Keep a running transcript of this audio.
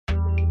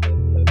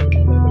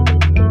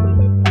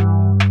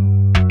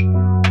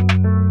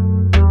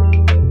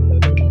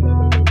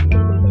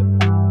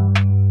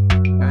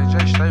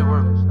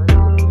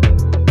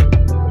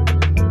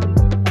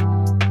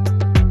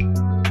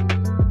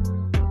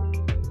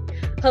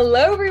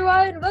Hello,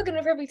 everyone. Welcome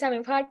to Perfect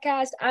Timing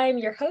Podcast. I'm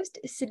your host,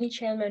 Sydney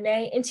Chan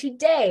Monet, and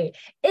today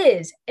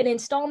is an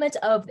installment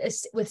of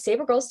with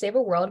Save a Girl, Save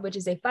a World, which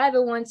is a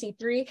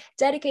 501c3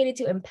 dedicated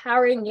to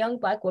empowering young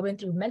Black women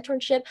through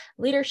mentorship,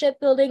 leadership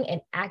building,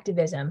 and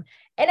activism.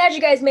 And as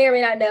you guys may or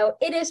may not know,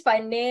 it is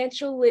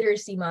Financial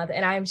Literacy Month,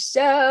 and I'm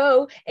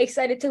so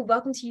excited to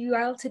welcome to you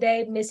all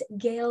today, Miss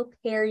Gail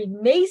Perry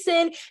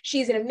Mason.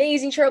 She's an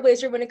amazing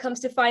trailblazer when it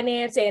comes to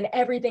finance and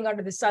everything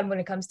under the sun when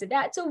it comes to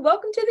that. So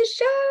welcome to the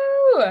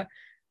show.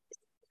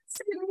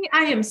 Sydney,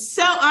 I am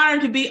so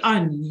honored to be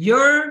on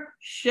your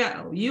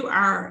show. You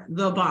are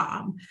the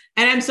bomb,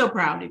 and I'm so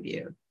proud of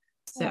you.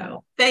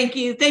 So thank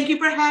you. Thank you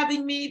for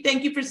having me.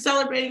 Thank you for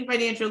celebrating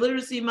Financial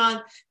Literacy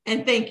Month.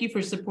 And thank you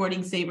for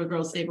supporting Save a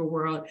Girl, Save a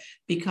World,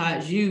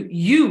 because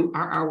you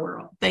are our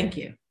world. Thank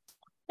you.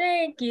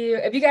 Thank you.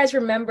 If you guys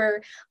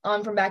remember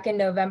from back in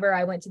November,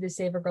 I went to the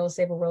Save a Girl,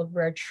 Save a World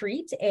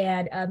retreat,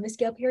 and Miss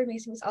Gail Perry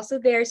Mason was also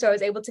there. So I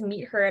was able to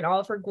meet her in all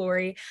of her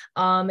glory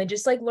and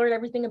just like learn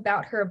everything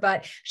about her.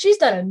 But she's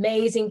done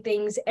amazing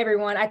things,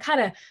 everyone. I kind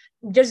of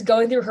just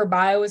going through her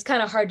bio was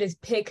kind of hard to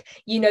pick,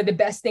 the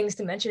best things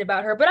to mention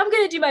about her, but I'm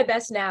going to do my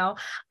best now.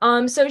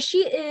 So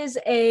she is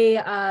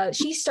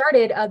she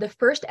started the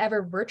first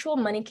ever virtual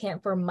money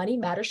camp for Money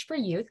Matters for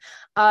Youth.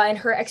 And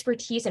her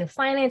expertise in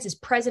finance is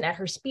present at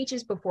her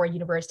speeches before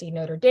University of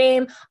Notre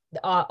Dame, the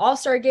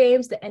All-Star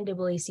Games, the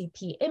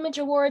NAACP Image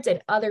Awards,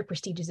 and other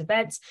prestigious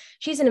events.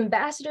 She's an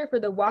ambassador for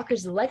the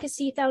Walker's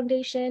Legacy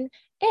Foundation,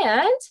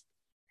 and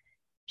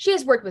she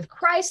has worked with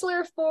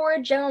Chrysler,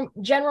 Ford,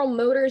 General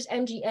Motors,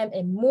 MGM,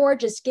 and more,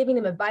 just giving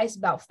them advice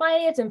about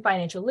finance and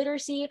financial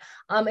literacy.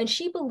 And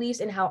she believes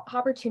in how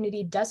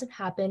opportunity doesn't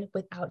happen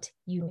without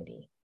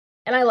unity.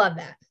 And I love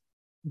that.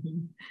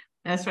 Mm-hmm.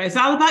 That's right. It's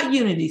all about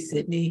unity,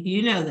 Sydney.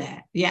 You know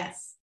that.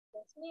 Yes.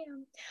 Yes,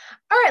 ma'am.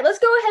 All right, let's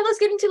go ahead. Let's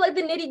get into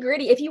the nitty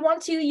gritty. If you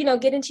want to,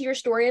 get into your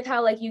story of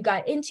how you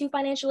got into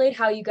financial aid,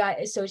 how you got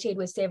associated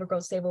with Save a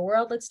Girl, Save a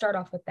World, let's start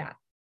off with that.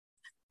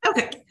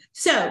 Okay,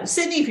 so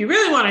Sydney, if you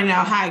really want to know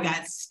how I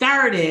got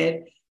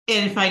started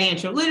in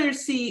financial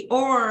literacy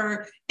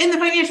or in the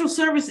financial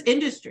service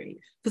industry,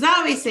 because I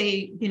always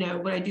say,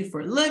 what I do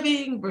for a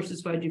living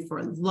versus what I do for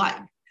a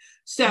life.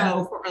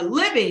 So for a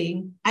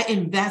living, I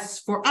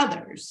invest for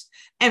others.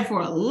 And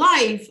for a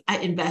life, I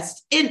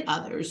invest in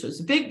others. So it's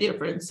a big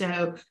difference.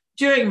 So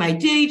during my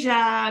day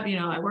job,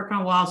 I work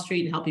on Wall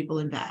Street and help people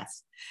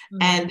invest.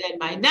 And then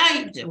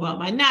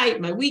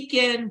my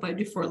weekend, what I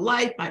do for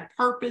life, my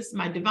purpose,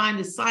 my divine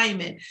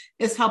assignment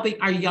is helping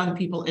our young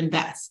people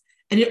invest.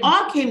 And it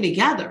all came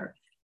together.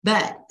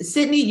 But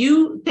Sydney,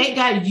 thank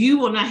God you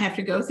will not have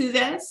to go through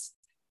this,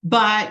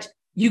 but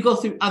you go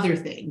through other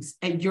things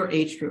at your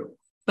age group.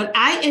 But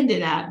I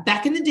ended up,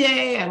 back in the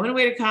day, I went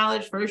away to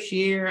college first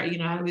year. I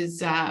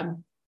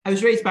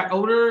was raised by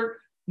older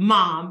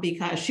mom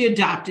because she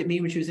adopted me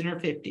when she was in her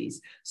 50s.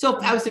 So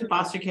I was in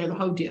foster care, the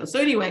whole deal. So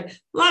anyway,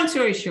 long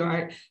story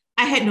short,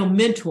 I had no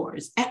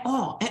mentors at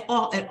all.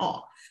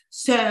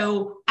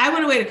 So I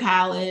went away to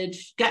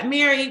college, got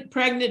married,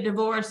 pregnant,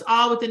 divorced,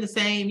 all within the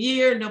same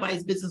year.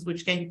 Nobody's business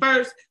which came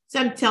first. So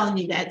I'm telling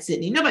you that,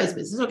 Sydney, nobody's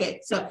business.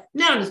 Okay, so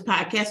not on this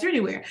podcast or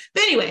anywhere.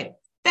 But anyway,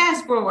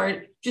 fast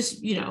forward,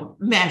 just,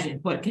 imagine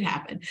what could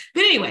happen.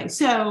 But anyway,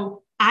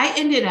 so I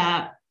ended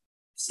up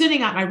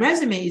sending out my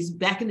resumes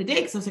back in the day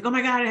because I was like, oh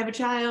my God, I have a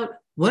child.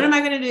 What am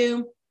I going to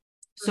do?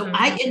 So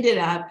I ended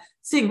up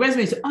sending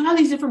resumes to all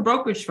these different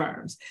brokerage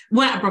firms.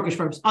 Well, not brokerage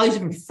firms, all these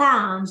different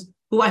firms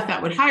who I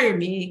thought would hire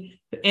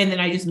me. And then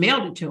I just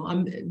mailed it to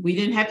them. We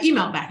didn't have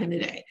email back in the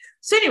day.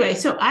 So anyway,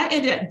 so I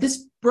ended up,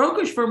 this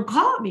brokerage firm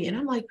called me and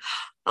I'm like,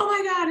 oh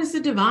my God, it's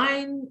a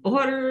divine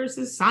orders,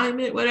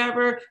 assignment,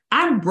 whatever.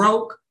 I'm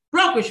broke.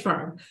 Brokerage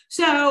firm.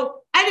 So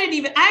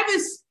I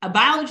was a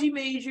biology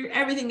major,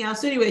 everything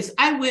else. Anyways,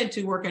 I went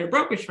to work at a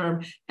brokerage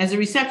firm as a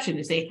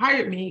receptionist. They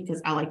hired me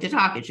because I like to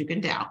talk, as you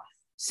can tell.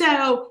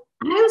 So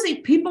I was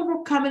like, people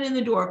were coming in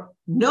the door.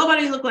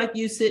 Nobody looked like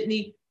you,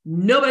 Sydney.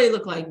 Nobody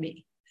looked like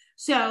me.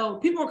 So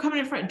people were coming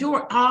in the front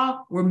door.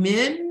 All were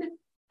men,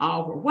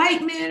 all were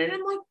white men. And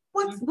I'm like,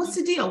 what's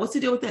the deal? What's the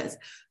deal with this?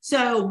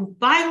 So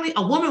finally,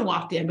 a woman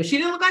walked in, but she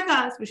didn't look like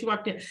us, but she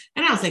walked in.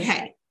 And I was like,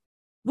 hey,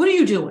 what are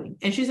you doing?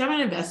 And she said, I'm going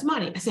to invest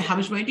money. I said, how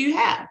much money do you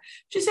have?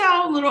 She said,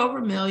 a little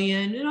over $1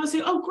 million. And I was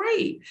like, oh,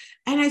 great.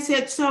 And I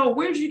said, so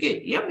where'd you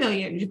get your $1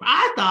 million?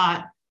 I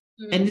thought,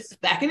 and this is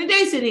back in the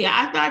day, Sydney,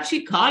 I thought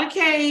she caught a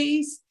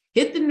case,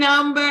 hit the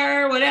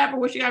number, whatever,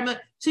 where she got money.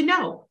 So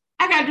no,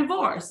 I got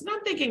divorced. And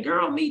I'm thinking,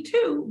 girl, me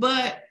too.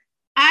 But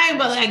I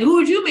was like, who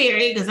would you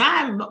marry? Because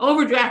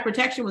overdraft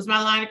protection was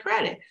my line of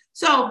credit.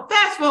 So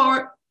fast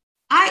forward.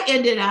 I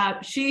ended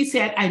up, she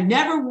said, I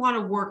never want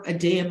to work a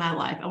day in my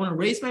life. I want to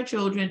raise my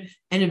children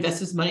and invest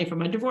this money for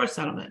my divorce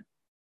settlement.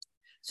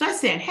 So I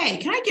said, hey,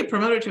 can I get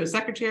promoted to a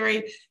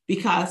secretary?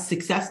 Because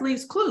success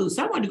leaves clues.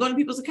 So I wanted to go into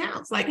people's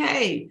accounts like,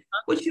 hey,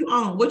 what you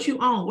own? What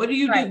do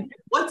you do?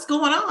 What's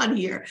going on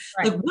here?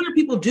 Like, what are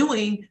people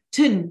doing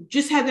to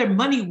just have their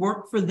money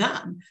work for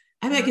them?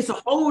 I think it's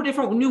a whole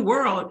different new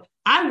world.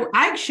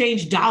 I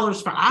exchanged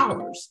dollars for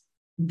hours.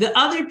 The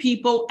other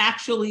people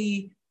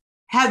actually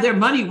have their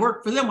money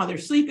work for them while they're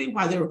sleeping,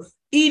 while they're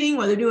eating,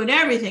 while they're doing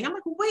everything. I'm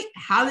like, wait,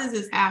 how does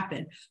this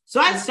happen? So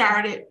I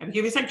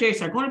became a secretary,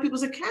 started going to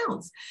people's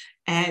accounts.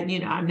 And,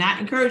 I'm not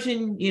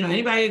encouraging,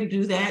 anybody to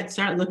do that,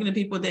 start looking at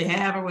people they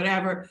have or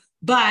whatever.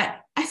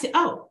 But I said,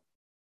 oh,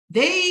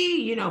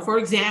 they, for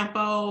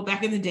example,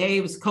 back in the day,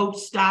 it was Coach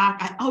stock.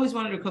 I always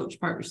wanted a Coach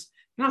purse.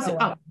 And I said,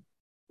 oh,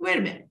 wait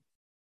a minute.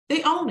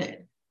 They own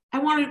it. I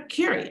want to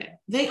carry it.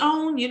 They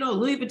own,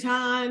 Louis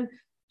Vuitton,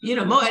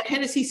 Moet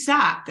Hennessy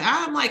sock.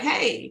 I'm like,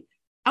 hey,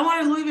 I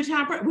want a Louis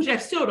Vuitton purse, which I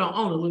still don't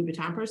own a Louis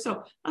Vuitton purse.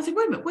 So I was like,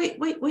 wait a minute, wait.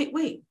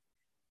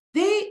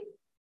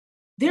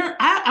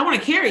 I want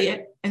to carry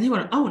it and they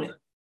want to own it.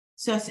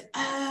 So I said,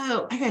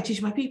 oh, I got to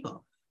teach my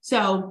people.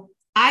 So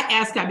I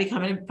asked God to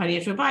become a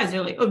financial advisor.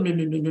 They're like, oh,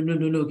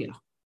 no,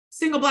 Gail.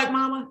 Single Black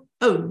mama?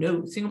 Oh,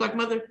 no. Single Black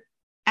mother?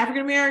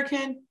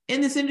 African-American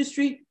in this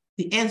industry?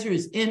 The answer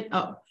is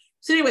N-O.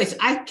 So anyways,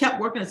 I kept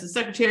working as a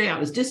secretary. I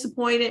was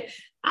disappointed.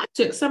 I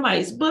took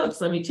somebody's books.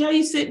 Let me tell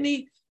you,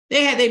 Sydney,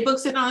 they had their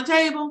books sitting on the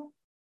table.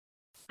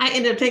 I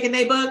ended up taking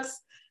their books.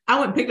 I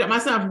went and picked up my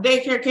son from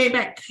daycare, came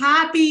back,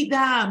 copied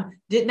them.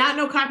 Did not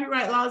know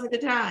copyright laws at the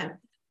time.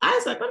 I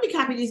was like, let me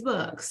copy these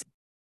books.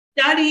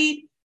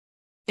 Studied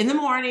in the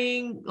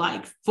morning,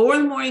 like 4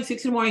 in the morning,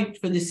 6 in the morning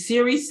for this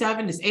series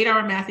 7, this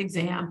 8-hour math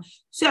exam.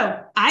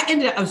 So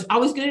I was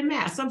always good at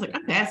math. So I was like,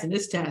 I'm passing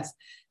this test.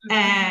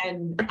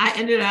 And I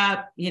ended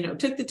up,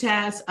 took the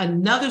test.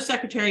 Another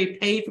secretary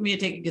paid for me to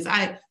take it because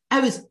I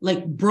was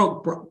like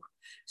broke.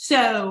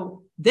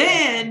 So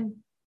then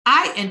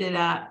I ended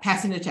up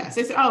passing the test.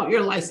 They said, oh,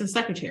 you're a licensed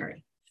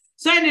secretary.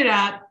 So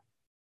I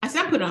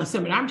said, I'm putting on a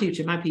seminar. I'm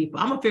teaching my people.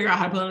 I'm going to figure out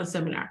how to put on a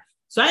seminar.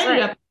 So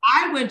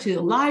I went to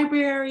the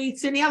library.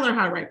 Sydney, I learned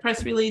how to write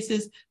press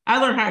releases. I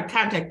learned how to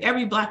contact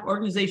every Black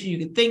organization you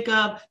could think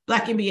of,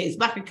 Black MBAs,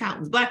 Black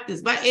accountants, Black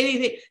this, Black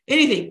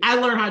anything. I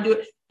learned how to do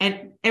it.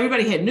 And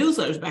everybody had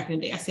newsletters back in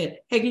the day. I said,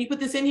 hey, can you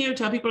put this in here?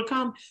 Tell people to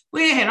come.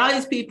 We had all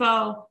these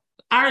people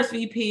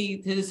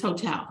RSVP to this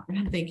hotel. And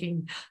I'm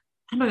thinking,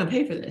 I'm not going to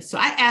pay for this. So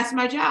I asked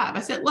my job.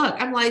 I said, look,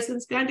 I'm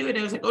licensed. Can I do it? And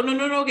I was like, oh,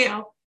 no,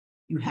 Gail.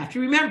 You have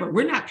to remember,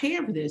 we're not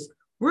paying for this.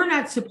 We're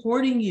not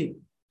supporting you.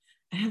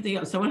 And I'm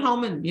thinking, so I went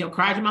home and,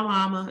 cried to my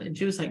mama. And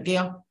she was like,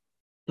 Gail,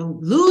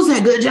 don't lose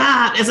that good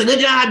job. That's a good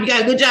job. You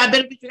got a good job.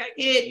 Benefits, you got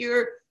a kid.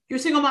 You're a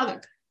single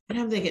mother. And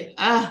I'm thinking,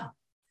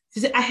 she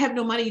said, I have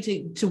no money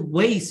to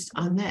waste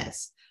on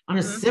this, on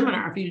a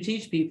seminar for you to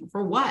teach people.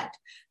 For what?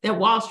 That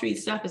Wall Street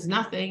stuff is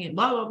nothing and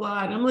blah, blah,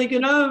 blah. And I'm like,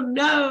 oh,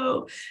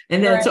 no.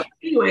 And then, so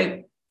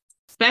anyway,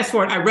 fast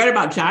forward, I read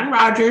about John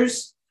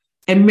Rogers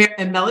and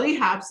Mellody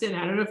Hobson.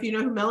 I don't know if you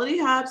know who Mellody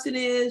Hobson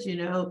is,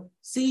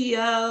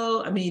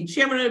 CEO,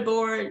 chairman of the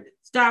board,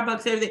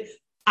 Starbucks, everything.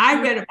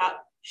 I read about,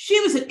 she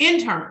was an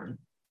intern.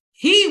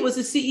 He was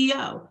a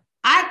CEO.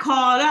 I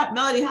called up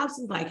Mellody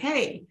Hobson's like,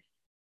 hey,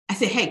 I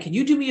said, hey, can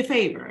you do me a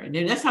favor? And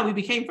then that's how we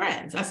became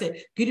friends. I said,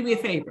 can you do me a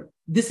favor?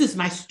 This is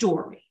my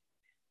story.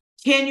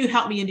 Can you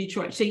help me in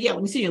Detroit? She said, yeah,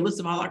 let me see your list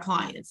of all our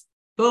clients.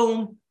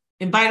 Boom,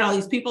 invite all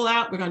these people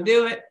out. We're going to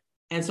do it.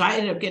 And so I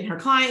ended up getting her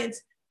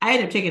clients. I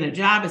ended up taking a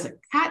job as a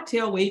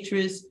cocktail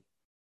waitress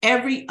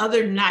every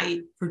other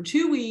night for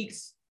 2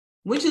 weeks.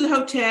 Went to the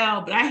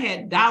hotel, but I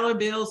had dollar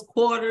bills,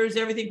 quarters,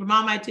 everything from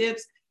all my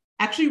tips.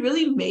 Actually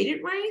really made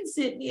it rain,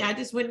 Sydney. I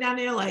just went down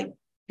there like,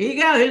 here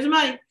you go, here's the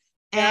money.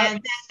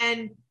 And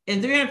then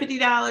and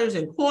 $350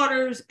 and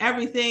quarters,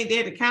 everything. They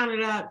had to count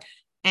it up.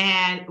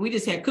 And we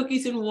just had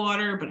cookies and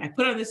water. But I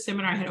put on this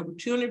seminar. I had over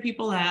 200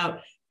 people out.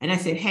 And I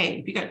said, hey,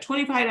 if you got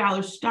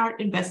 $25,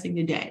 start investing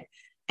today.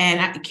 And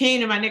I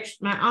came to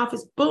my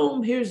office.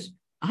 Boom, here's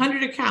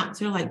 100 accounts.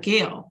 They're like,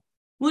 Gail,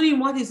 we don't even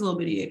want these little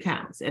bitty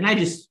accounts. And I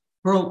just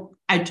broke.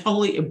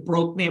 It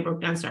broke me. I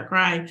broke down, started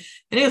crying.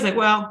 And it was like,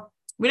 well,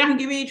 we're not going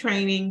to give you any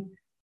training.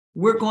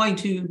 We're going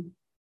to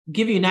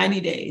give you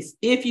 90 days.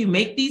 If you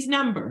make these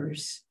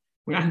numbers,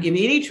 we're not going to give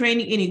you any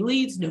training, any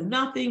leads, no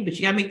nothing, but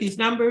you got to make these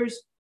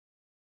numbers.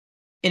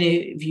 And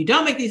if you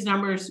don't make these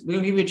numbers, we're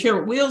going to give you a chair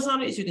with wheels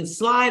on it so you can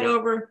slide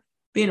over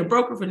being a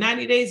broker for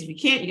 90 days. If you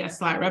can't, you got to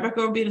slide right back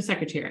over being a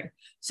secretary.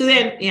 So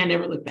then, I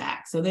never looked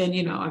back. So then,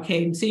 I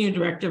came senior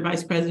director,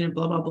 vice president,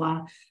 blah, blah,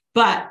 blah.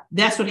 But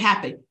that's what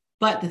happened.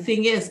 But the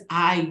thing is,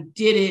 I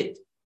did it.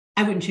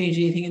 I wouldn't change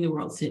anything in the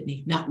world,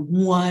 Sydney, not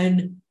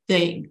one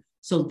thing.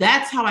 So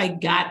that's how I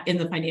got in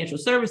the financial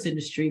service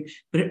industry.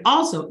 But it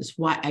also is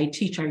why I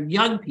teach our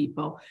young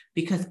people,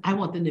 because I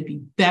want them to be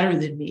better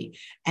than me.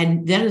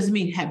 And that doesn't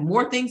mean have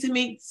more things than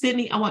me,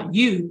 Sydney. I want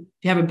you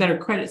to have a better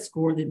credit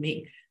score than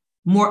me,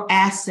 more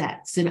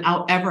assets than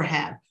I'll ever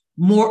have,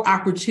 more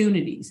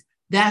opportunities.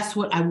 That's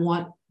what I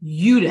want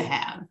you to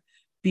have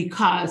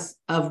because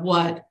of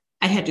what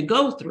I had to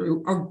go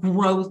through or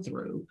grow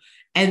through.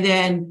 And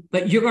then,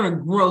 but you're going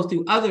to grow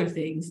through other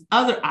things,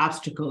 other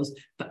obstacles.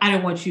 But I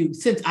don't want you,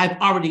 since I've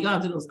already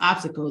gone through those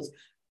obstacles,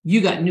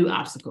 you got new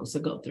obstacles to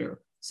go through.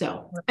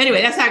 So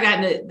anyway, that's how I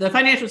got into the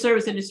financial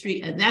service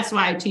industry. And that's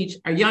why I teach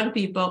our young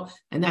people.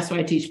 And that's why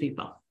I teach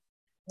people.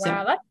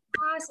 Wow,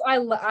 that's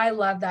awesome. I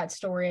love that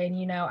story.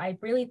 And, I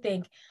really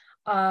think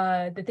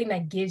the thing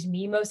that gives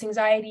me most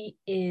anxiety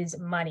is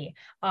money.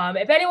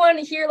 If anyone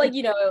here, like,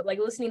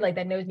 listening, like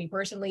that knows me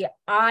personally,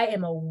 I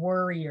am a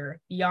worrier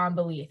beyond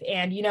belief.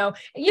 And, Really? something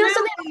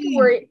I have to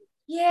worry.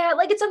 Yeah,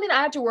 like it's something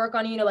I have to work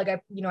on,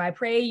 I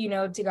pray,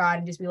 to God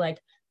and just be like,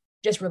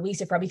 just release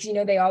it from me.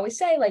 Because, they always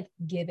say, like,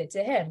 give it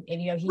to him. And,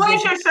 he What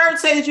gives does your shirt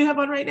say that you have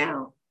on right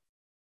now?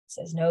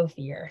 says no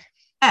fear.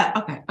 Oh,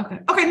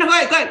 okay. No, go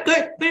ahead.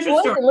 Finish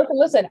your story.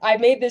 Listen. I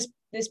made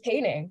this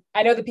painting.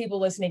 I know the people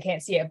listening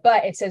can't see it,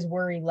 but it says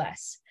worry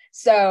less.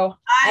 So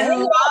I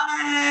love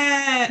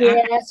it.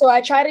 yeah. Okay. So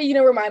I try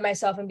to, remind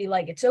myself and be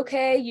like, it's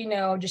okay,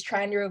 just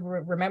trying to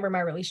remember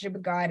my relationship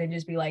with God and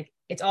just be like,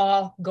 it's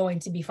all going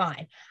to be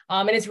fine.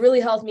 And it's really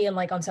helped me in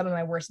like on some of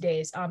my worst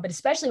days. But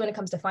especially when it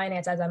comes to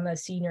finance, as I'm a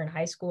senior in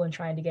high school and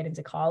trying to get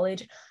into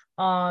college.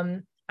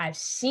 I've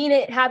seen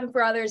it happen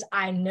for others.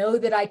 I know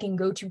that I can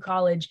go to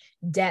college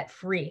debt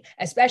free,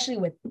 especially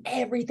with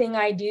everything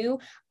I do.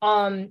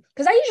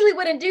 Because I usually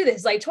wouldn't do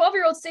this. Like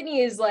 12-year-old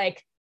Sydney is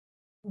like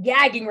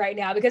gagging right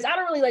now because I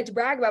don't really like to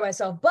brag about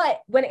myself. But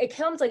when it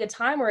comes like a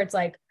time where it's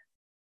like,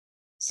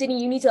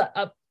 Sydney, you need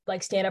to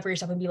stand up for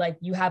yourself and be like,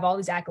 you have all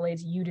these accolades,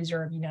 you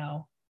deserve,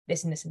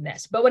 this and this and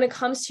this. But when it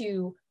comes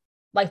to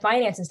like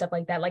finance and stuff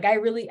like that, like I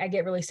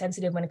get really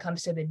sensitive when it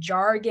comes to the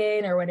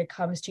jargon or when it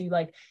comes to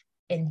like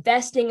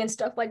investing and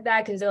stuff like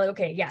that. Cause they're like,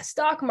 okay, yeah,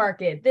 stock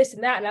market, this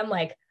and that. And I'm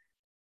like,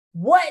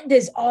 what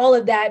does all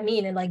of that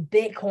mean? And like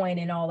Bitcoin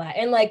and all that.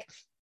 And like,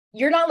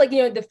 you're not like,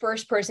 the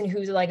first person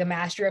who's like a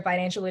master of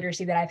financial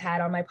literacy that I've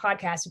had on my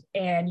podcast.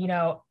 And,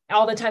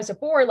 all the times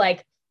before,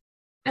 like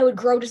I would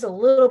grow just a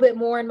little bit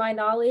more in my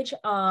knowledge.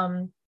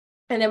 And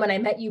then when I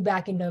met you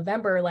back in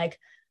November, like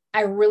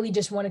I really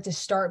just wanted to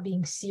start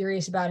being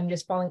serious about it and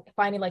just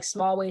finding like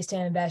small ways to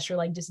invest or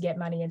like just get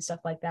money and stuff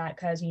like that.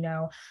 Cause,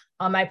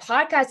 my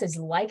podcast is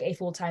like a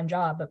full-time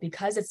job, but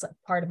because it's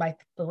part of my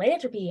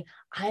philanthropy,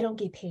 I don't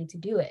get paid to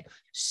do it.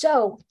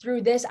 So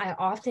through this, I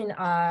often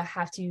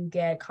have to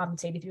get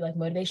compensated through like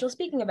motivational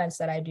speaking events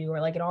that I do,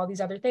 or like in all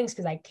these other things,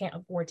 because I can't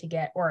afford to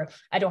get, or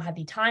I don't have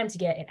the time to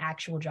get an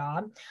actual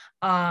job.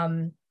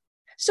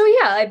 So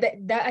yeah,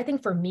 I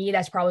think for me,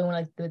 that's probably one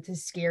of like the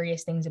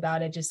scariest things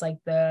about it, just like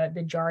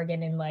the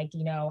jargon and like,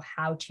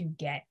 how to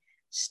get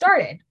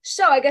started.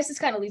 So I guess this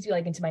kind of leads me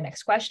like into my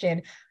next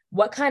question.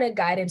 What kind of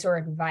guidance or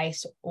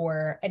advice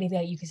or anything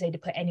that you can say to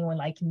put anyone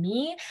like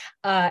me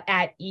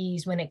at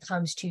ease when it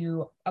comes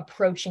to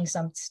approaching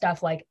some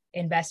stuff like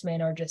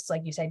investment, or just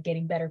like you said,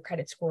 getting better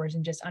credit scores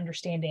and just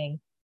understanding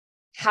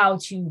how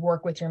to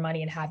work with your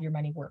money and have your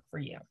money work for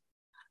you?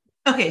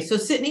 Okay, so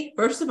Sydney,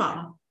 first of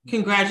all,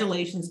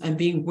 congratulations on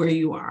being where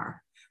you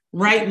are.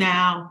 Right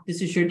now,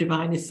 this is your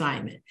divine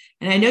assignment.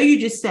 And I know you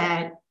just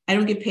said, I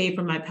don't get paid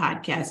for my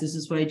podcast. This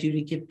is what I do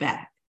to give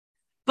back.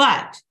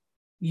 But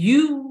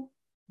you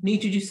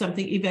need to do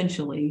something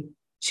eventually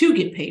to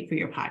get paid for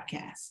your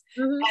podcast.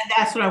 Mm-hmm. And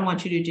that's what I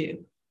want you to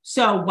do.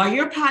 So while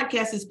your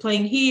podcast is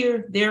playing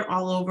here, there,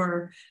 all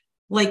over,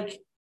 like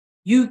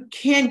you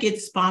can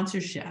get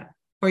sponsorship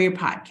for your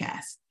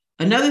podcast.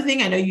 Another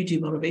thing, I know you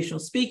do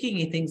motivational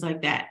speaking and things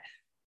like that.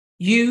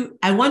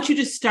 I want you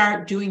to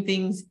start doing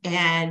things,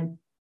 and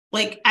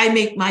like I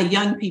make my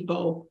young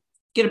people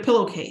get a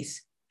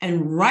pillowcase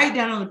and write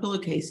down on the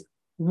pillowcase,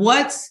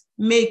 what's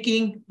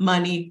making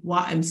money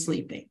while I'm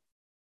sleeping.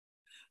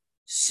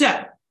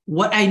 So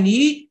what I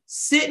need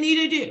Sydney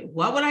to do,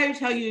 what would I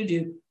tell you to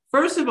do?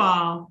 First of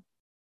all,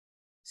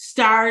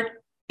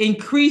 start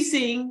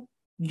increasing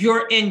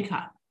your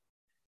income.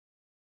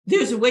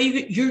 There's a way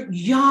you're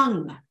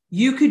young.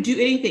 You could do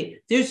anything.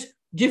 There's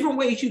different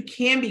ways you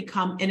can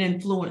become an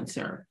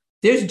influencer.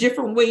 There's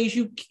different ways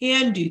you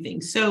can do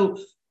things. So,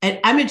 and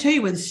I'm going to tell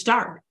you where to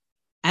start.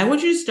 I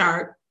want you to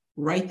start,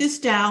 write this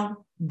down,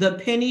 the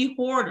Penny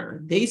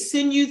Hoarder. They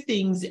send you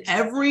things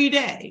every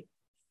day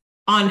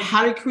on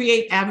how to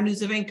create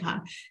avenues of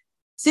income.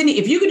 Sydney,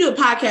 if you could do a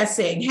podcast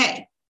saying,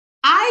 hey,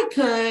 I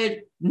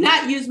could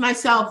not use my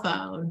cell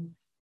phone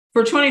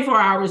for 24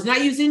 hours,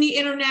 not use any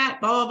internet,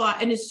 blah, blah, blah,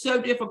 and it's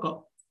so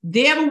difficult.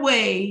 They have a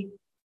way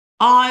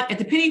at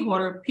the Penny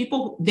Hoarder,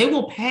 people, they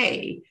will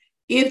pay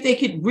if they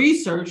could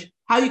research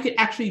how you could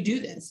actually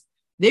do this.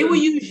 They will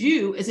use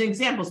you as an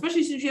example,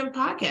 especially since you have a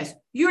podcast.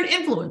 You're an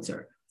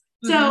influencer.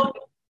 Mm-hmm. So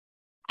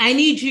I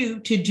need you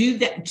to do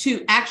that,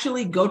 to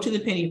actually go to the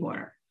Penny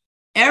Hoarder.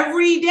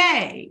 Every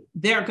day,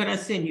 they're going to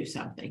send you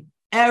something.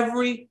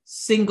 Every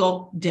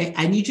single day.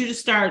 I need you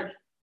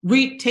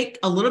to take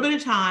a little bit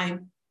of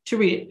time to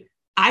read it.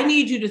 I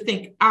need you to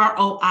think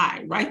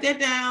ROI. Write that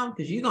down,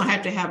 because you're going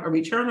to have a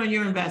return on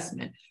your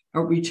investment. A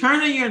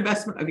return on your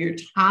investment of your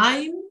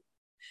time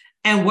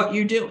and what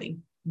you're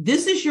doing.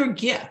 This is your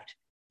gift.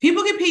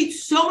 People get paid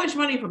so much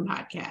money from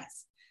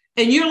podcasts,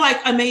 and you're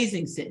like,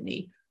 amazing,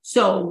 Sydney.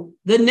 So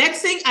the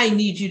next thing I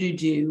need you to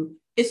do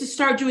is to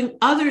start doing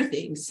other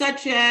things,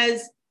 such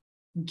as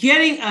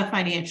getting a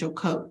financial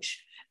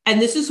coach. And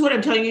this is what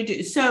I'm telling you to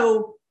do.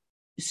 So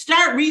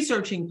start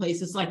researching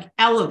places like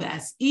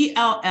Ellevest,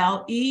 Ellevest.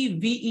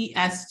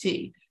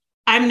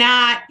 I'm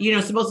not,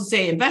 supposed to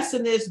say, invest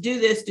in this, do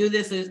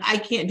this. I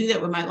can't do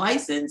that with my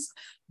license,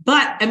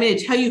 But I'm going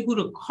to tell you who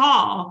to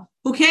call,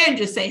 who can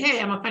just say, hey,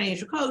 I'm a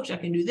financial coach. I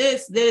can do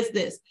this, this,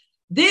 this.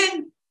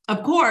 Then,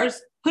 of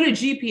course, put a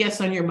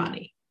GPS on your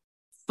money.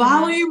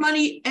 Follow your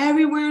money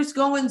everywhere it's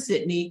going,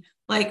 Sydney.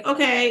 Like,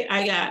 okay,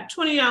 I got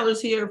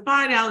 $20 here,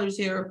 $5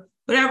 here,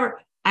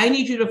 whatever. I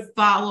need you to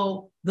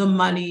follow the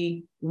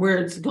money where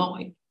it's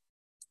going.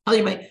 Oh,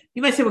 you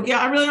might say, well, Gail,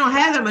 I really don't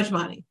have that much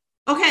money.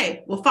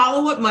 Okay, well,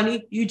 follow what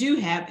money you do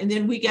have. And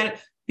then we get it,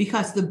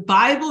 because the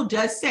Bible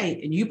does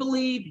say, and you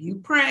believe, you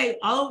pray,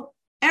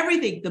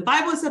 everything. The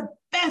Bible is the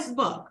best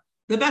book,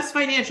 the best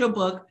financial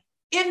book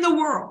in the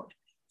world.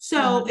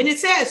 So, and it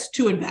says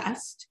to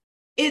invest.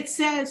 It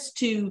says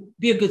to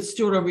be a good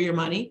steward over your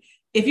money.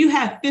 If you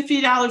have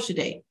 $50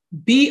 today,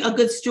 be a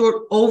good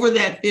steward over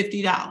that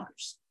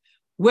 $50.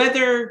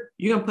 Whether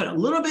you're going to put a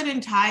little bit in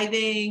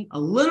tithing, a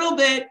little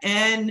bit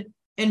in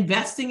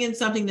investing in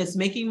something that's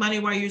making money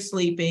while you're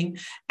sleeping,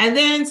 and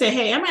then say,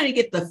 hey, I'm going to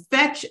get the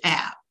Fetch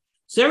app.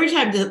 So every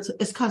time,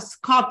 it's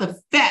called the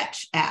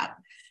Fetch app.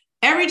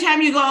 Every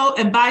time you go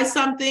and buy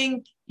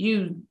something,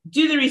 you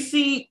do the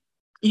receipt,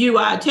 you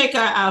take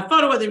a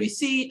photo of the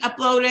receipt,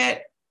 upload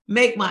it,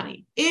 make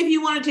money. If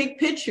you want to take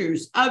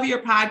pictures of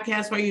your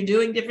podcast while you're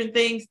doing different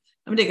things,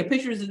 I'm going to take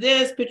pictures of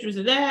this, pictures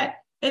of that.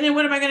 And then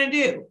what am I going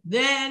to do?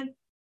 Then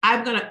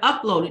I'm going to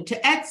upload it to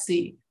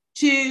Etsy,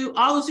 to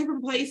all those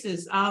different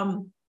places.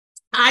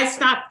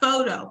 iStock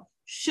Photo,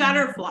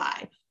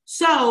 Shutterfly.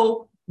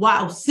 So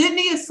while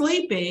Sydney is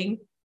sleeping,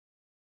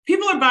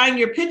 people are buying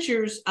your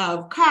pictures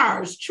of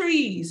cars,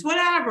 trees,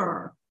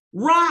 whatever,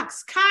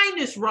 rocks,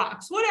 kindness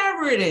rocks,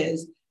 whatever it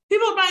is.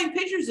 People are buying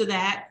pictures of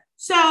that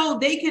so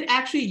they can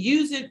actually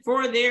use it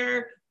for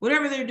their,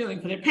 whatever they're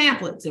doing, for their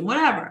pamphlets and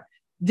whatever.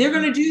 They're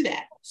going to do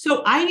that.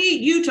 So I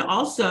need you to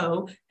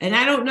also, and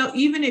I don't know,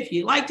 even if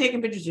you like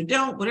taking pictures or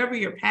don't, whatever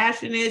your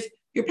passion is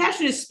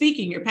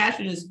speaking, your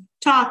passion is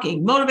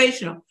talking,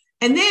 motivational.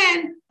 And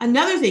then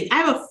another thing, I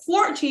have a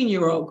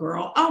 14-year-old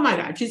girl. Oh my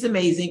God, she's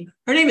amazing.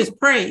 Her name is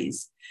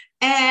Praise.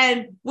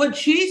 And what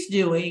she's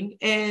doing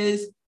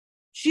is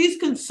she's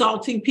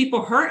consulting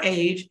people her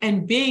age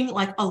and being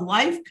like a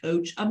life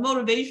coach, a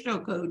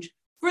motivational coach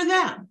for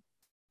them.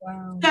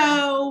 Wow.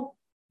 So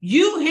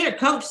you here,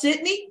 Coach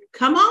Sydney,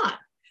 come on.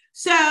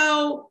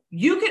 So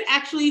you can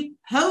actually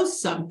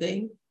post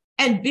something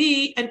and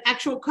be an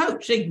actual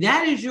coach. Like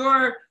that is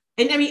your,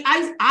 and I mean,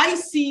 I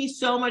see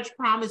so much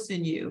promise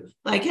in you.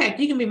 Like, heck,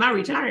 you can be my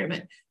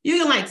retirement. You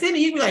can like,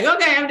 Sydney, you can be like,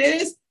 okay, I'm doing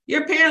this.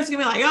 Your parents can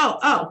be like,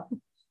 oh,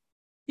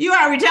 you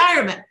are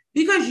retirement,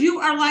 because you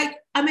are like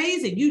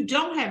amazing. You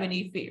don't have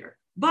any fear,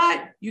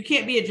 but you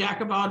can't be a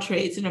jack of all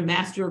trades and a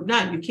master of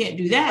none. You can't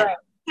do that. Right.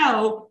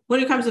 So when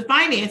it comes to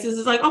finances,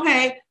 it's like,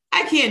 okay,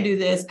 I can't do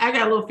this. I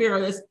got a little fear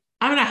of this.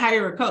 I'm going to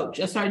hire a coach.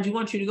 That's why I do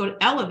want you to go to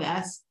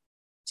Ellevest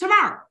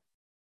tomorrow,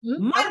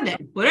 Monday,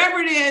 whatever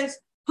it is,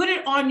 put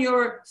it on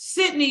your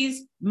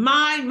Sydney's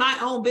Mind My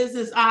Own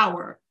Business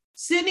hour.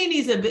 Sydney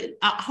needs a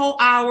whole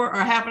hour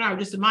or half an hour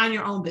just to mind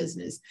your own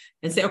business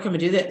and say, okay, I'm going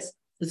to do this.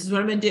 This is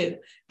what I'm going to do.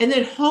 And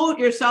then hold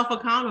yourself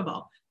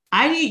accountable.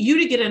 I need you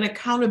to get an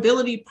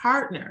accountability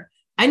partner.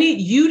 I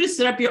need you to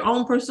set up your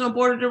own personal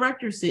board of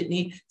directors,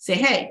 Sydney. Say,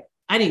 hey,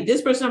 I need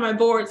this person on my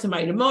board,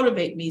 somebody to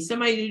motivate me,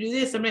 somebody to do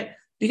this,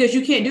 because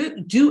you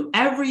can't do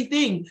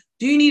everything.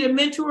 Do you need a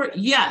mentor?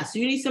 Yes. Do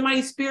you need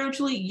somebody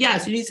spiritually?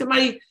 Yes. You need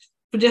somebody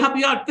to help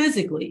you out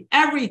physically,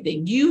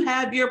 everything. You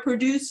have your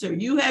producer.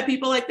 You have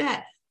people like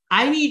that.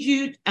 I need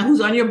you,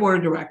 who's on your board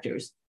of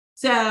directors.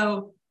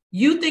 So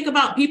you think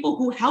about people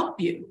who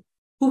help you,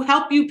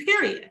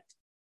 period.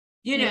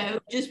 You know,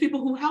 just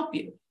people who help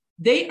you.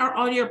 They are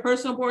on your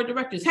personal board of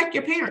directors. Heck,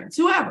 your parents,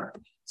 whoever.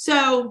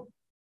 So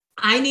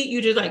I need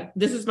you to like,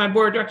 this is my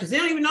board of directors. They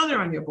don't even know they're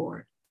on your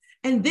board.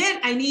 And then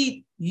I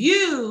need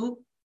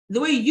you, the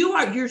way you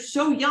are, you're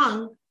so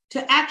young,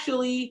 to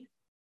actually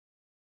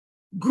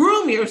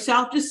groom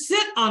yourself to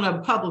sit on a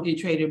publicly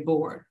traded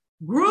board.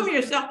 Groom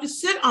yourself to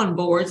sit on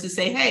boards to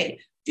say, hey,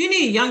 do you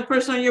need a young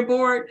person on your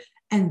board?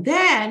 And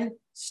then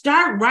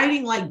start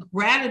writing like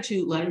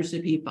gratitude letters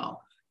to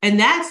people. And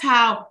that's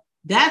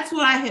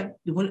what I have.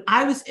 When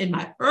I was in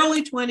my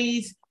early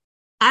 20s,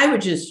 I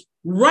would just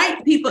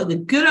write people the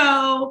good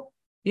old,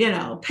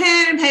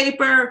 pen and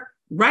paper,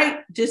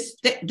 write, this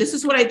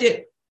is what I do.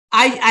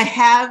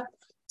 I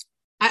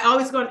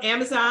always go on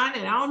Amazon,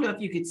 and I don't know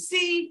if you could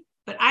see,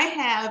 but I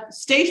have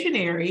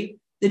stationery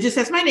that just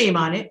has my name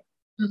on it.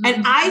 Mm-hmm.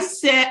 And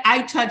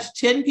I touch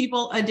 10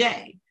 people a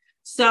day.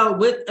 So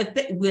with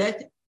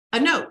a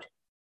note,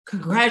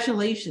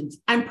 congratulations,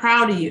 I'm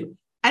proud of you.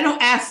 I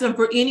don't ask them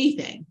for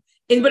anything,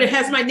 but it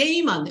has my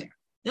name on there.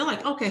 They're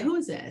like, okay, who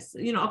is this?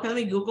 Okay, let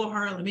me Google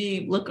her. Let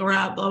me look her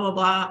up, blah, blah,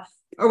 blah,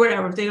 or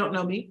whatever, if they don't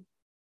know me.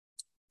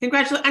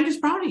 Congratulations, I'm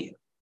just proud of you.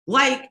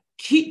 Like,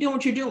 keep doing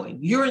what you're doing.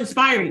 You're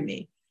inspiring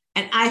me.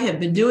 And I have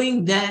been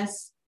doing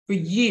this for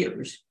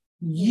years.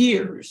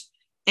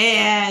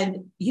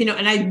 And,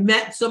 and I've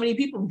met so many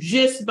people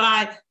just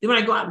by, when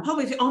I go out in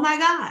public, say, oh my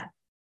God,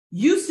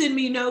 you send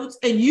me notes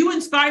and you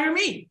inspire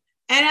me.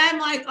 And I'm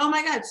like, oh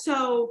my God.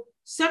 So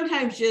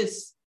sometimes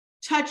just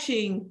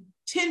touching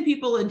 10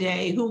 people a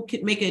day who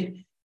can make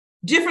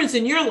difference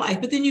in your life,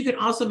 but then you can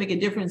also make a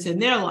difference in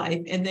their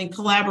life. And then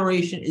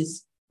collaboration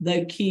is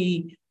the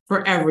key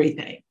for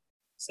everything.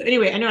 So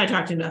anyway, I know I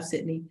talked enough,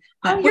 Sydney.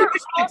 You're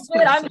all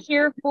good. I'm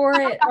here for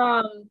it.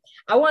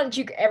 I want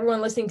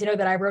everyone listening to know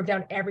that I wrote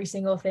down every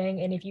single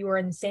thing. And if you are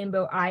in the same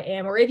boat I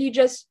am, or if you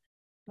just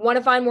want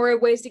to find more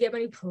ways to get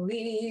money,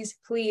 please.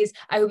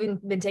 I've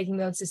been taking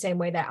notes the same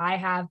way that I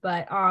have.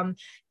 But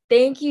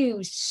thank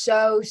you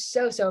so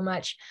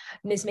much,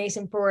 Miss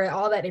Mason, for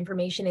all that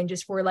information and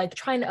just for like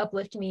trying to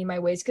uplift me in my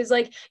ways. Cause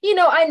like,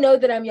 I know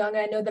that I'm young.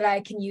 I know that I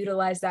can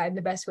utilize that in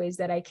the best ways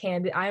that I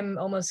can. I'm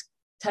almost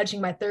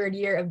touching my 3rd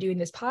year of doing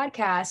this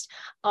podcast.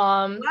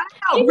 Wow,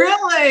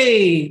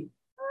 really?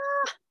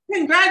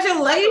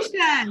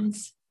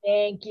 Congratulations.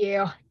 Thank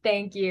you.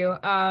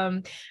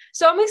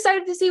 So I'm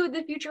excited to see what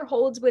the future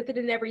holds with it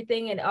and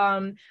everything,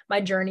 and my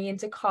journey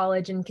into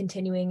college and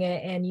continuing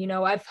it. And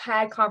I've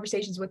had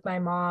conversations with my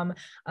mom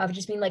of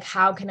just being like,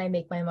 how can I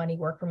make my money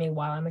work for me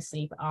while I'm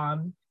asleep,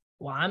 while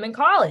I'm in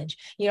college?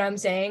 You know what I'm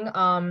saying?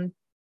 And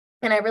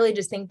I really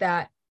just think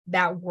that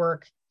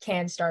work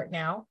can start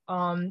now. So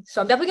I'm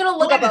definitely gonna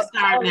look up.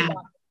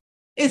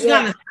 It's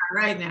gonna start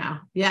right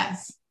now.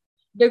 Yes.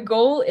 The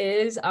goal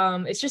is,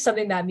 it's just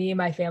something that me and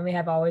my family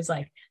have always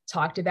like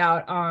talked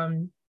about.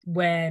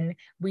 When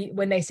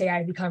they say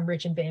I become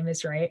rich and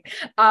famous, right?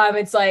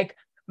 It's like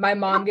my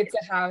mom gets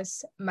a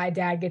house, my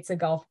dad gets a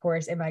golf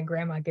course, and my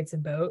grandma gets a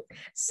boat.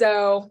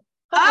 So.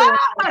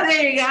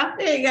 There you go.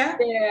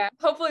 Yeah.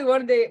 Hopefully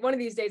one of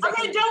these days.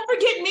 Okay, don't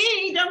forget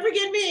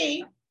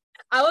me.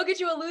 I will get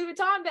you a Louis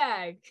Vuitton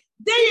bag.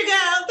 There you go.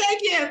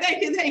 Thank you.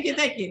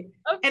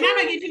 And I'm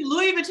gonna get you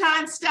Louis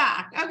Vuitton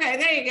stock. Okay,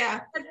 there you go.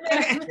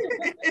 Okay.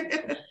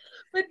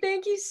 But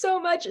thank you so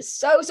much,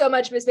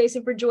 Ms.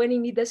 Mason, for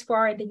joining me this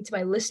far, and thank you to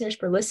my listeners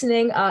for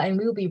listening. And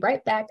we will be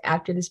right back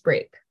after this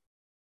break.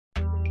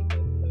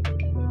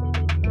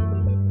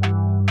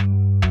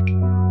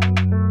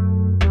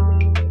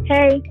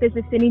 Hey, this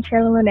is Sydney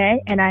Cherla-Lene,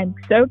 and I'm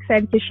so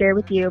excited to share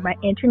with you my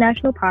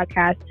international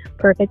podcast,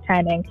 Perfect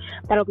Timing,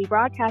 that'll be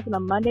broadcasted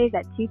on Mondays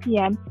at 2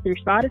 p.m. through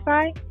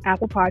Spotify,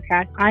 Apple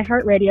Podcasts,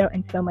 iHeartRadio,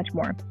 and so much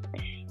more.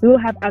 We will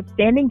have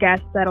outstanding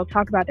guests that'll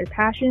talk about their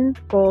passions,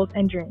 goals,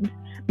 and dreams.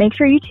 Make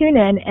sure you tune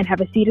in and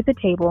have a seat at the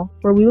table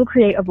where we will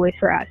create a voice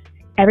for us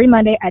every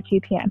Monday at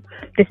 2 p.m.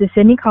 This is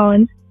Sydney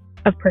Collins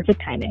of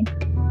Perfect Timing.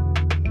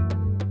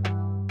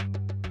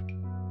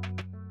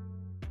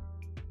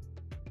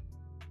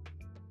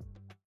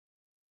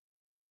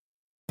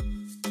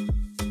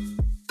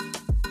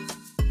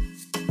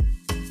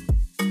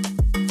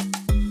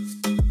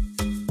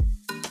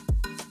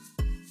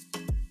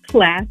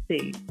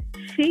 Classy,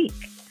 chic,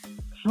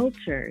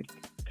 cultured,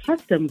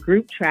 custom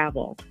group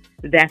travel.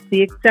 That's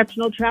the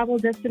Exceptional Travel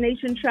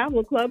Destination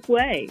Travel Club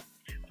way.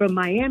 From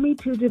Miami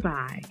to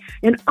Dubai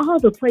and all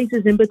the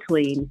places in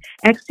between,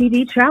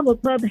 XTD Travel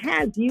Club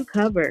has you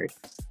covered.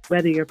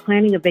 Whether you're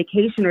planning a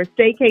vacation or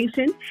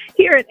staycation,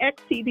 here at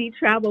XTD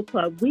Travel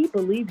Club, we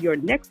believe your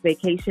next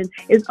vacation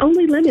is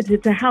only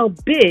limited to how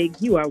big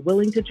you are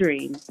willing to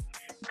dream.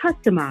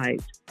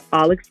 Customized,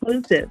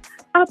 all-exclusive,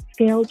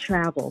 upscale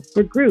travel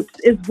for groups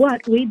is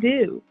what we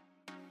do.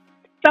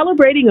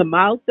 Celebrating a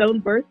milestone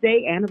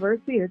birthday,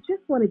 anniversary, or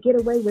just want to get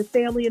away with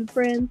family and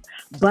friends,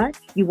 but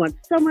you want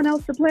someone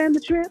else to plan the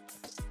trip?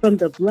 From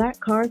the black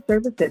car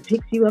service that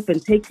picks you up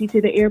and takes you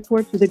to the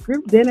airport to the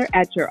group dinner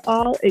at your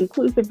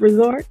all-inclusive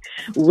resort,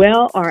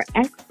 well, our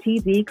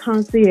XTD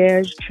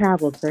Concierge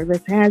Travel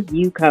Service has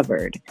you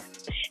covered.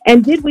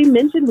 And did we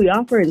mention we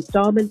offer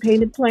installment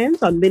payment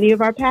plans on many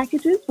of our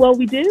packages? Well,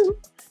 we do.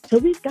 So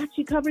we've got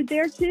you covered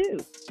there too.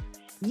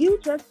 You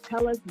just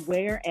tell us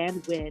where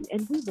and when,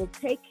 and we will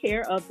take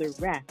care of the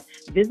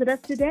rest. Visit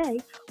us today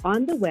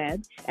on the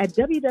web at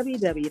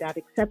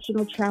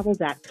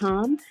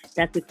www.exceptionaltravel.com.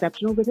 That's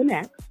exceptional with an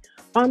X.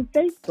 On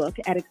Facebook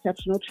at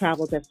Exceptional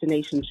Travel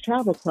Destinations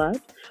Travel Club,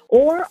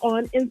 or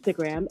on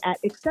Instagram at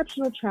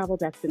Exceptional Travel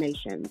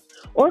Destinations,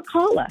 or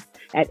call us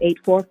at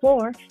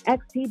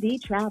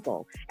 844-XTD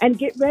Travel and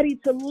get ready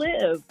to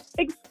live,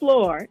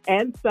 explore,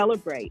 and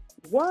celebrate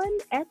one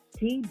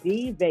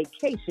XTD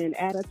vacation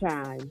at a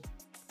time.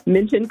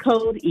 Mention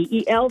code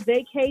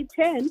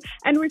EELVACATE10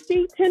 and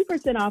receive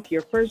 10% off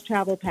your first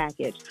travel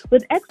package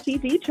with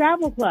XTD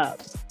Travel Club.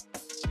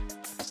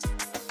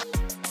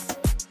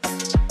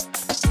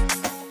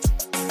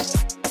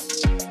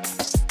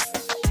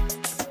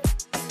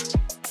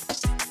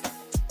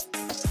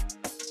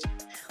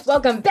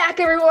 Welcome back,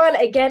 everyone.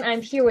 Again,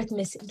 I'm here with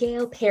Miss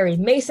Gail Perry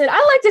Mason. I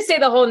like to say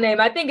the whole name.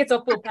 I think it's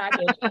a full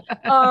package.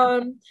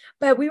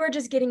 But we were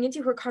just getting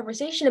into her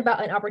conversation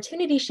about an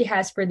opportunity she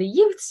has for the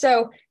youth.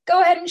 So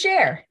go ahead and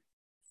share.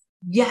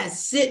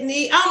 Yes,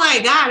 Sydney. Oh my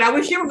God, I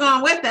wish you were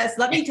going with us.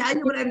 Let me tell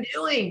you what I'm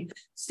doing.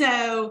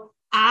 So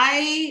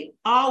I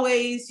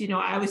always,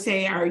 I would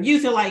say our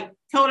youth are like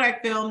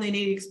Kodak film. They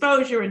need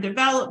exposure and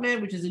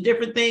development, which is a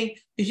different thing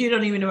because you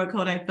don't even know what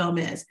Kodak film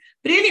is.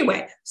 But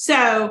anyway,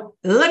 so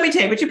let me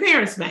tell you what your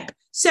parents may.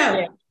 So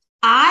yeah.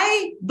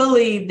 I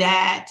believe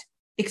that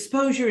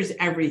exposure is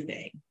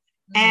everything.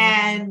 Mm-hmm.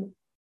 And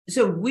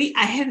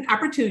I had an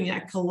opportunity. I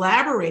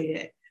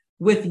collaborated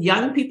with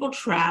Young People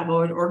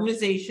Travel, an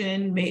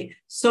organization.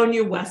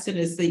 Sonia Weston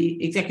is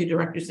the executive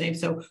director's name.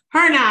 So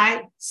her and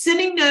I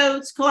sending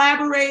notes,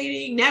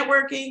 collaborating,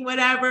 networking,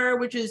 whatever,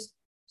 which is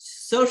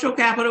social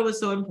capital was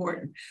so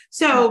important.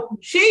 So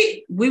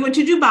we went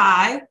to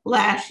Dubai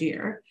last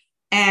year,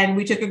 and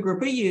we took a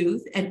group of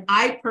youth, and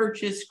I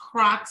purchased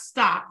Crocs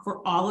stock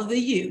for all of the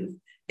youth.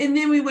 And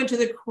then we went to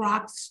the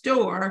Crocs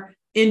store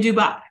in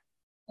Dubai.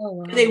 Oh,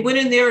 wow. They went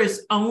in there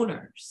as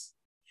owners.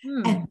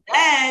 And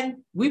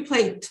then we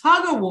played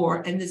tug of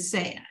war in the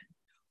sand.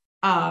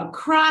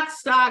 Croc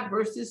stock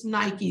versus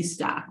Nike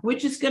stock,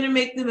 which is going to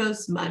make the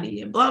most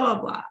money, and blah,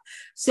 blah, blah.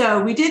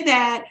 So we did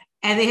that,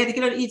 and they had to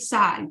get on each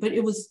side. But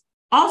it was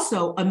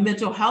also a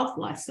mental health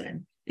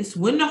lesson. It's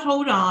when to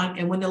hold on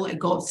and when to let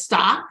go of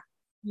stock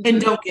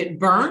and don't get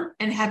burned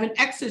and have an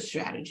exit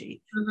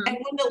strategy, and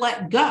when to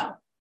let go.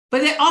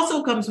 But it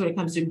also comes when it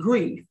comes to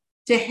grief,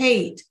 to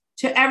hate,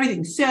 to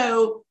everything.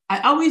 So I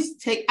always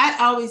take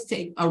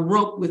a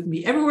rope with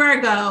me everywhere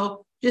I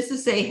go, just to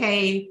say,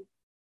 hey,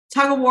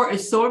 tug of war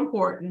is so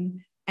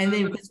important. And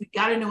then because we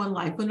got to know in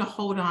life when to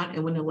hold on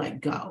and when to let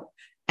go.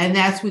 And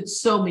that's with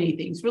so many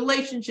things,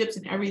 relationships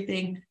and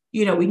everything.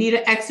 We need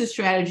an exit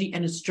strategy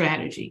and a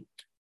strategy.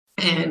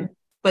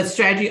 But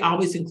strategy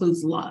always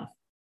includes love.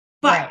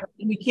 But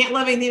we can't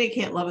love anything that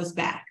can't love us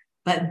back.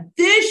 But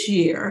this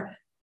year,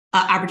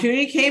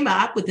 opportunity came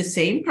up with the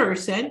same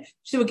person.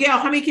 She said, well, Gail,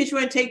 how many kids you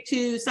want to take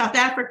to South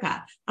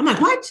Africa? I'm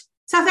like, what?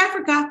 South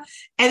Africa?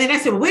 And then I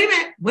said, well, wait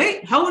a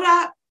minute, hold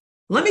up.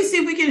 Let me see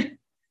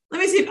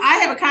if I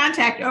have a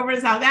contact over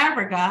in South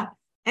Africa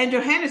and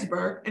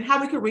Johannesburg and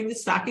how we could ring the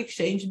stock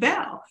exchange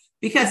bell.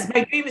 Because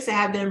my dream is to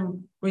have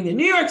them ring the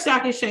New York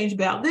Stock Exchange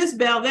bell, this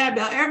bell, that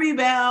bell, every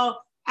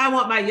bell. I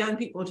want my young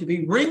people to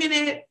be ringing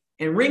it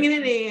and ringing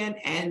it in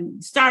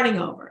and starting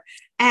over.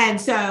 And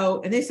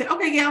they said,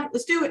 okay, Gail,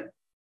 let's do it.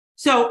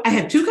 So I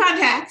have 2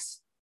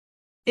 contacts.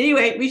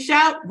 Anyway,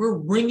 we're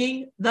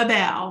ringing the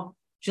bell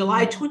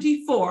July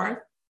 24th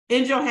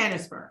in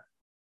Johannesburg.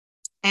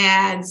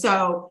 And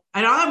all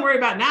I'm worried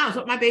about now is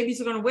what my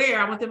babies are going to wear.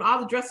 I want them all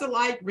to dress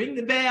alike, ring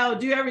the bell,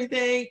 do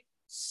everything.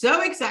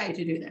 So excited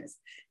to do this.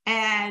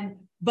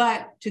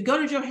 But to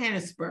go to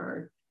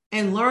Johannesburg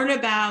and learn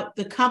about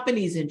the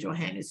companies in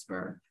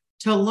Johannesburg,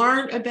 to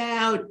learn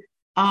about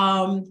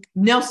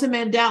Nelson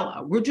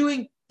Mandela. We're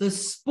doing the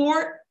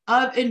sport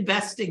of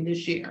investing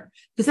this year,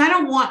 because I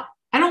don't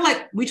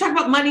like, we talk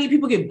about money,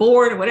 people get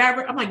bored or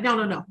whatever. I'm like,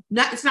 no,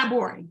 it's not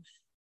boring.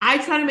 I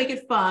try to make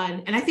it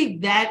fun. And I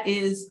think that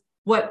is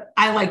what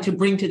I like to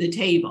bring to the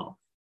table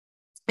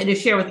and to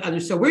share with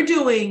others. So we're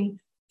doing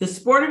the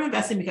sport of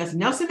investing because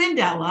Nelson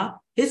Mandela,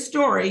 his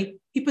story,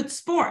 he put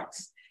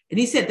sports, and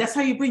he said, that's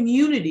how you bring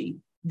unity.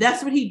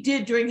 That's what he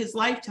did during his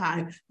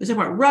lifetime. It was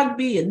about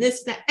rugby and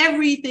this, that,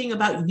 everything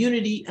about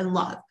unity and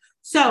love.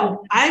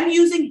 So I'm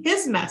using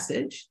his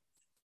message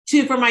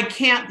for my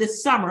camp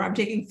this summer. I'm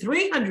taking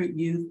 300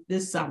 youth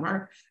this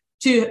summer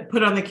to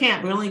put on the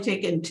camp. We're only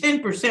taking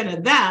 10%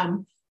 of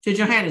them to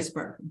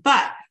Johannesburg.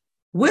 But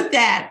with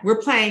that,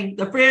 we're playing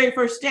the very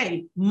first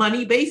day,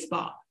 money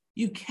baseball.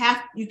 You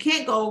can't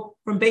go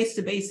from base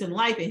to base in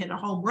life and hit a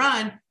home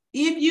run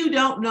if you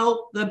don't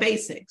know the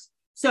basics.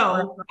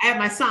 So I have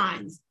my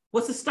signs.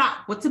 What's a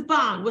stock? What's a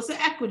bond? What's an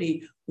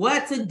equity?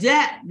 What's a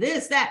debt?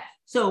 This, that.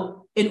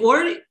 So in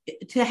order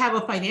to have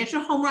a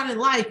financial home run in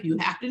life, you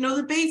have to know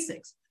the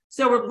basics.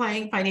 So we're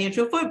playing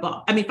financial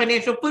football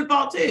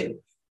too.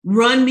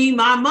 Run me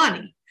my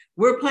money.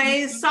 We're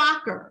playing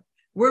soccer.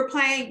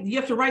 You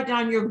have to write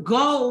down your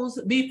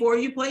goals before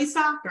you play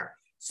soccer.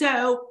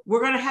 So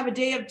we're going to have a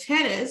day of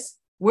tennis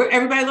where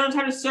everybody learns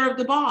how to serve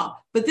the ball,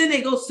 but then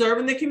they go serve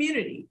in the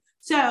community.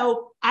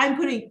 So I'm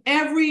putting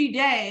every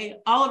day,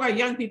 all of our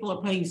young people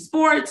are playing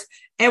sports,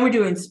 and we're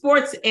doing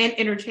sports and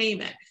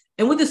entertainment.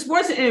 And with the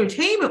sports and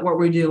entertainment, what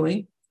we're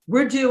doing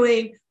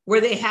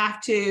where they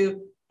have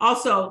to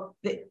also,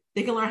 they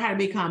can learn how to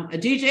become a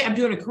DJ. I'm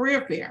doing a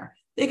career fair.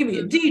 They can be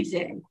a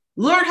DJ,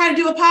 learn how to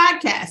do a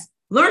podcast,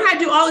 learn how to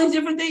do all these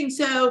different things.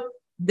 So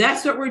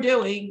that's what we're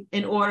doing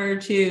in order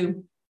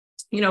to,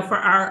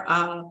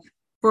 for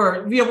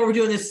what we're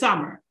doing this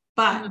summer.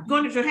 But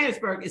going to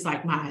Johannesburg is oh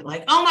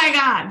my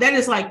God, that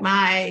is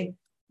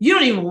you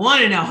don't even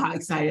want to know how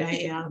excited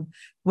I am.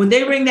 When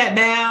they ring that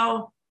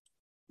bell,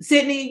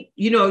 Sydney,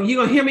 you're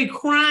going to hear me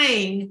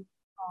crying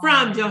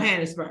from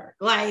Johannesburg.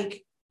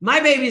 My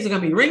babies are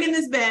going to be ringing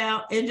this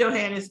bell in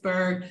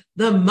Johannesburg,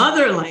 the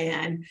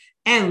motherland,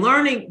 and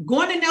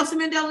going to Nelson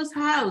Mandela's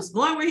house,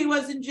 going where he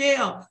was in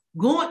jail,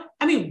 what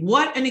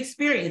an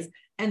experience.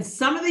 And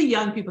some of the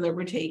young people that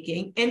we're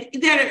taking, and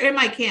that are in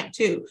my camp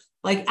too,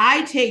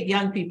 I take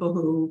young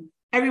people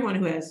everyone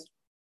who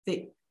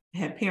they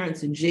have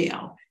parents in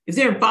jail. If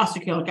they're in foster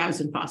care, I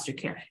was in foster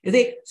care.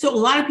 So a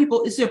lot of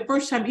people, it's their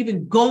first time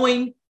even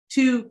going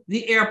to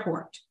the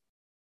airport.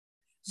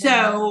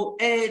 So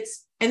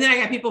and then I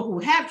got people who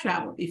have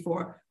traveled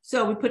before.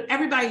 So we put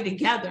everybody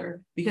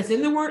together because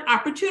in the word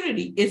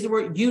opportunity is the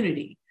word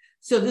unity.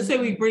 So this way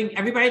we bring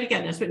everybody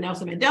together. That's what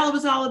Nelson Mandela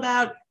was all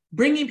about.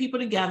 bringing people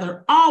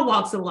together, all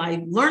walks of life,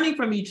 learning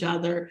from each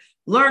other,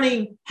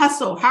 learning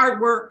hustle,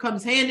 hard work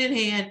comes hand in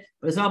hand,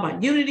 but it's all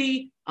about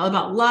unity, all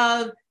about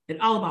love,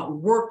 and all about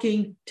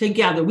working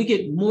together. We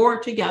get more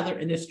together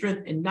in the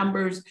strength in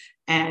numbers.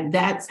 And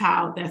that's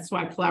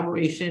why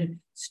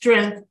collaboration,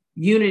 strength,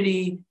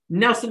 unity,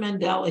 Nelson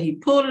Mandela, he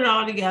pulled it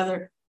all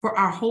together for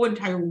our whole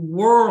entire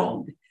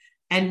world.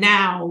 And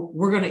now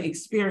we're going to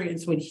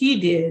experience what he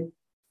did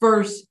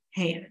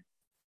firsthand.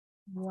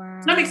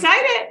 Wow. So I'm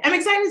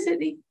excited,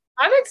 Sydney.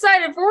 I'm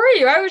excited for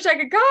you. I wish I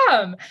could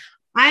come.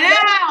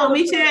 I know,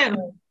 me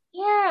too.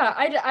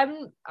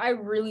 Yeah, I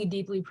really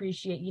deeply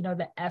appreciate,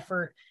 the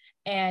effort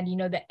and,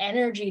 the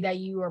energy that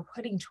you are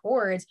putting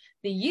towards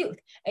the youth.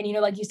 And,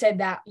 like you said,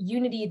 that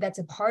unity that's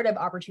a part of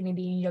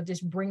opportunity,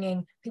 just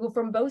bringing people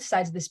from both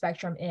sides of the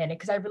spectrum in.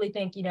 Because I really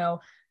think,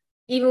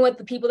 even with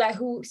the people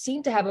who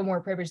seem to have a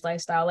more privileged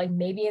lifestyle, like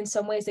maybe in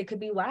some ways they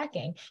could be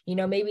lacking,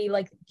 maybe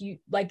like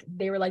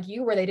they were like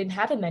you, where they didn't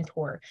have a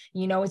mentor,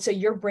 and so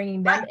you're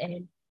bringing them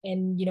in.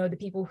 And, the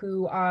people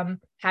who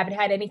haven't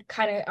had any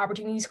kind of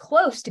opportunities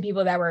close to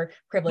people that were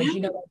privileged,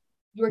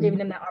 you were giving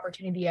them that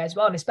opportunity as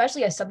well. And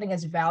especially as something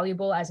as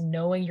valuable as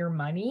knowing your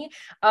money,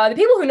 the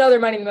people who know their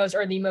money the most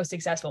are the most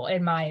successful,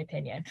 in my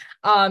opinion,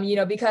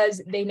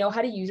 because they know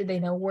how to use it. They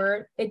know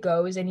where it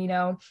goes, and,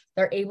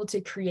 they're able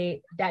to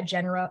create that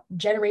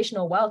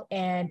generational wealth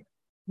and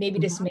maybe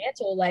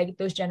dismantle like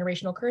those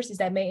generational curses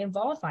that may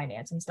involve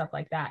finance and stuff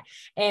like that.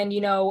 And,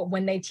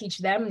 when they teach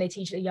them and they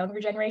teach the younger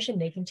generation,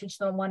 they can teach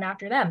the one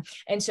after them.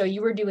 And so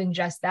you were doing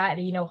just that.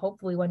 And,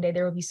 hopefully one day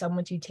there will be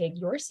someone to take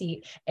your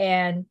seat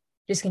and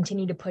just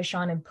continue to push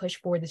on and push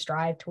for the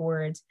strive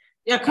towards.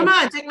 Yeah, come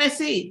on, take my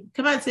seat.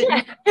 Come on,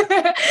 Sydney.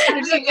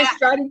 Just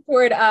striving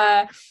toward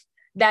that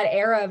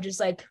era of just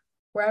like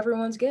where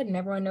everyone's good and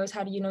everyone knows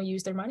how to,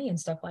 use their money and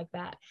stuff like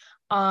that.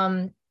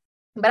 But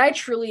I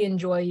truly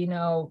enjoy,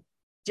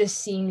 just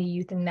seeing the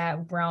youth in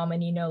that realm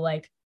and,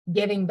 like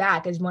giving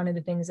back is one of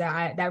the things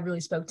that really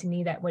spoke to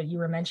me, that what you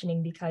were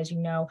mentioning, because,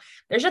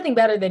 there's nothing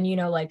better than,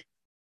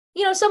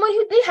 someone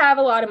who they have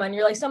a lot of money,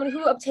 or like someone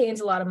who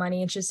obtains a lot of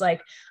money. It's just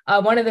like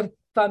one of the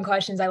fun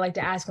questions I like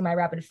to ask in my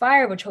rapid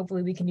fire, which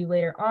hopefully we can do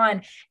later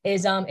on,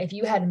 is if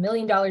you had $1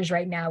 million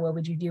right now, what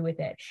would you do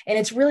with it? And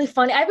it's really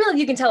funny. I feel like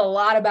you can tell a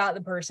lot about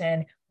the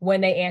person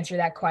when they answer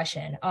that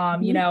question.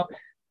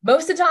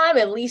 Most of the time,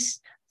 at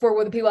least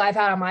for the people I've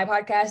had on my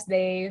podcast,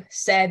 they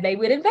said they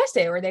would invest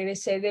it, or they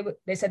said they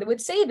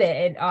would save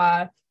it,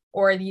 and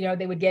or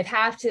they would give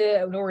half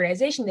to an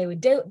organization, they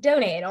would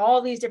donate, and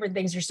all these different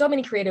things. There's so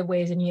many creative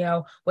ways,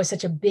 and with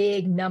such a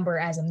big number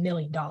as $1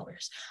 million.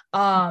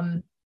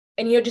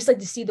 And, just like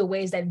to see the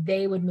ways that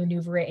they would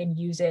maneuver it and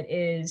use it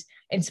is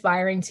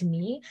inspiring to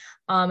me.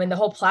 And the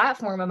whole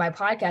platform of my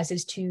podcast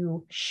is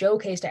to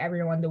showcase to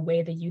everyone the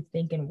way that you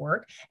think and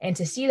work, and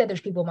to see that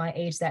there's people my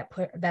age that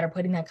are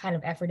putting that kind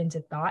of effort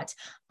into thought,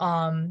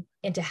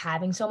 into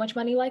having so much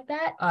money like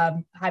that,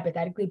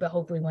 hypothetically, but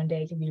hopefully one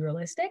day it can be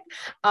realistic.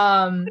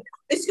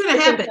 It's going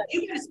to happen.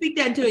 You got to speak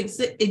that into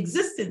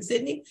existence,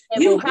 Sydney.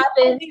 It will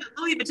happen.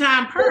 Louis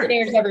Vuitton purse.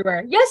 Millionaires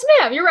everywhere. Yes,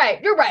 ma'am. You're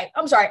right.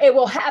 I'm sorry. It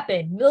will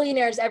happen.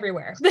 Millionaires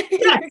everywhere.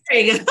 Yeah, there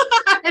you go.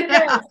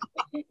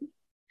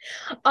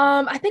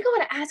 I think I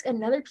want to ask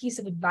another piece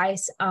of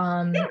advice.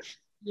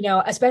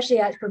 Especially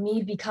for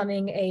me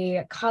becoming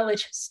a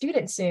college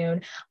student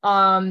soon.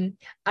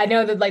 I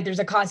know that like there's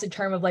a constant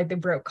term of like the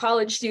broke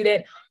college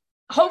student.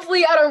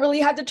 Hopefully I don't really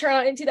have to turn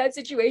out into that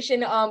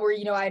situation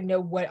where, I know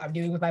what I'm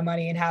doing with my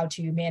money and how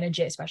to manage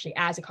it, especially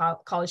as a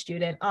college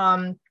student.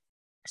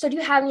 So do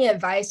you have any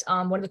advice?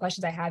 One of the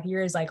questions I have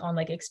here is like on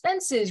like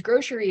expenses,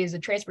 groceries,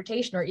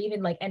 transportation, or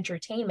even like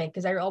entertainment,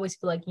 because I always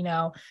feel like, you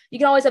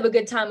can always have a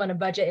good time on a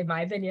budget, in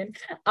my opinion.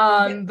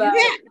 But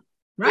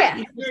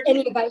right. Yeah,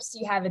 any advice do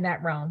you have in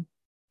that realm?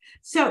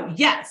 So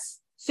yes.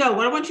 So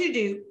what I want you to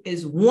do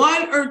is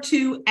 1 or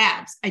 2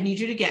 apps I need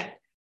you to get.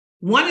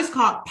 One is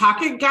called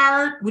Pocket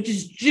Guard, which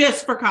is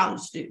just for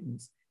college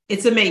students.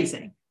 It's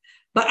amazing.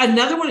 But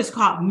another one is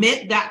called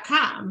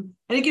Mint.com,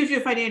 and it gives you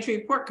a financial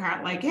report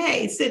card like,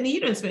 hey, Sydney, you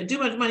didn't spend too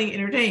much money in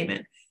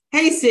entertainment.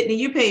 Hey, Sydney,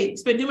 you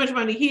spend too much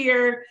money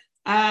here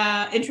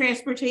in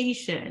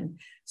transportation.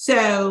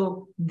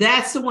 So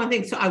that's the one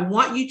thing. So I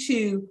want you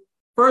to,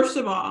 first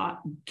of all,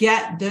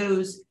 get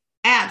those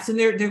apps, and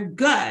they're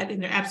good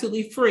and they're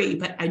absolutely free,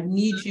 but I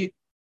need you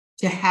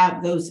to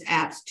have those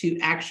apps to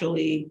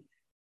actually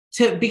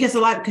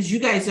because you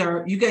guys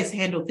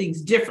handle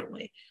things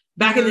differently.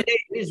 Back in the day,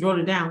 we just wrote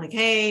it down like,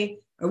 hey,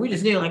 or we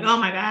just knew like, oh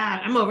my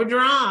God, I'm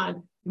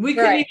overdrawn. We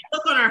couldn't even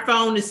look on our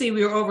phone to see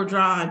we were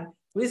overdrawn.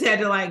 We just had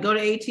to like go to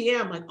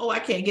ATM, like, oh, I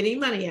can't get any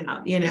money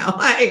out, so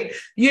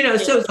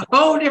it's a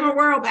whole different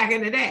world back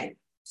in the day.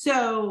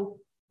 So,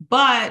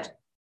 but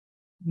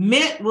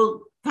Mint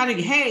will kind of,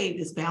 hey,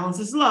 this balance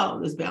is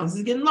low. This balance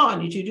is getting low.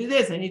 I need you to do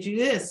this. I need you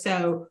to do this.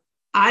 So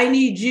I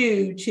need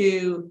you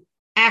to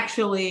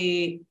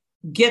actually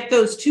get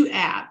those 2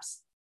 apps.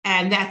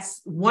 And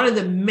that's one of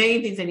the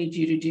main things I need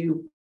you to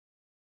do.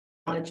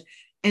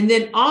 And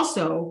then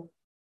also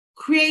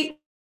create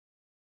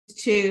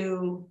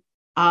to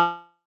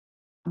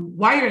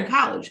while you're in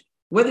college,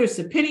 whether it's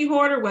a penny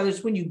hoarder, whether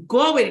it's when you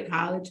go away to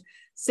college,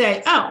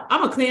 say, oh,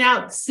 I'm gonna clean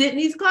out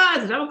Sydney's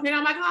closet. I'm gonna clean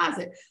out my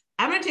closet.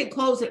 I'm gonna take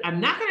clothes that I'm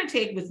not gonna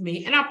take with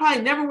me and I'll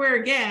probably never wear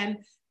again.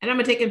 And I'm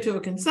gonna take them to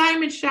a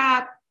consignment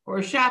shop or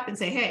a shop and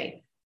say,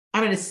 hey,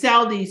 I'm gonna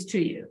sell these to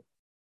you.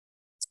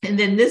 And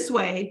then this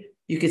way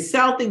you can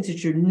sell things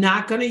that you're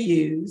not gonna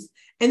use.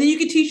 And then you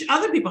can teach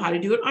other people how to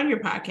do it on your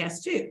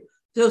podcast too.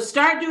 So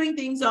start doing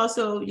things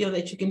also,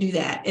 that you can do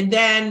that. And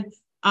then,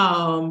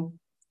 and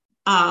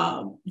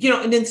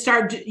then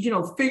start,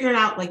 figuring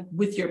out like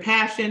with your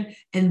passion.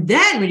 And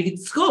then when you get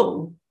to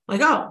school,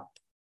 like, oh,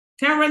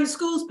 can I run the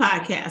school's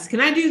podcast?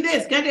 Can I do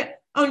this? Can I do?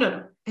 Oh,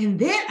 no. And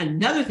then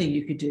another thing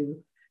you could do,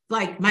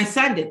 like my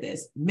son did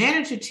this,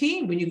 manage a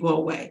team when you go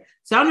away.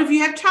 So I don't know if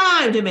you have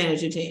time to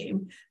manage a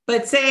team,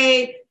 but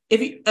say,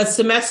 a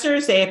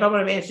semester, say if I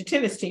want to manage a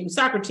tennis team,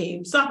 soccer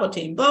team, softball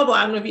team, blah, blah,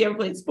 I don't know if you ever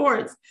played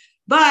sports,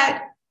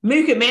 but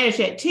maybe you can manage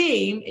that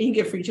team and you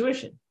get free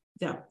tuition.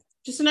 So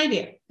just an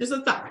idea, just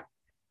a thought.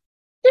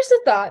 Just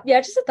a thought.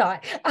 Yeah, just a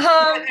thought.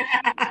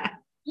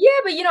 Yeah,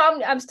 but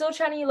I'm still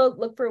trying to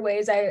look for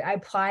ways. I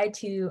applied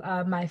to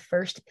my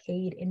first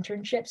paid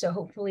internship, so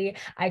hopefully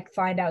I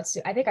find out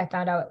soon. I think I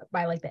found out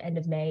by like the end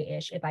of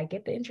May-ish if I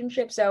get the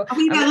internship. So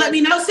you better let me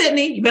know,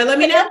 Sydney. You better let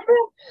me know.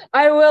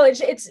 I will.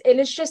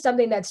 It's just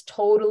something that's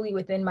totally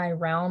within my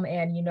realm,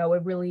 and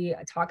it really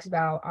talks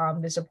about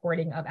the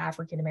supporting of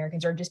African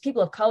Americans or just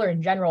people of color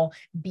in general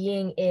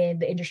being in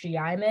the industry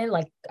I'm in,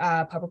 like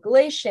public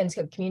relations,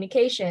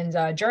 communications,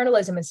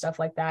 journalism, and stuff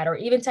like that, or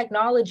even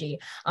technology.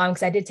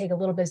 Because I did take a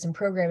little bit of some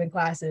programming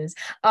classes,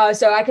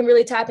 so I can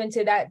really tap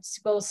into that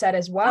skill set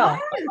as well.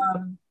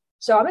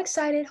 So I'm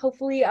excited.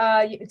 Hopefully,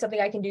 it's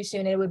something I can do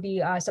soon. It would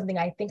be something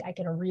I think I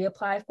can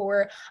reapply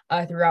for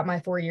throughout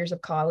my 4 years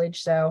of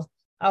college. So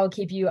I'll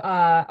keep you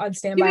on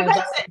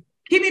standby.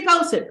 Keep me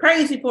posted.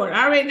 Praise report.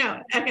 I already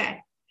know. Okay.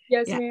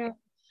 Yes, ma'am.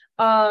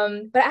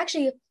 But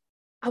actually,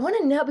 I want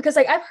to know because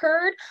I've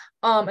heard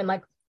and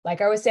like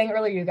I was saying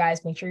earlier, you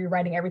guys, make sure you're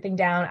writing everything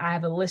down. I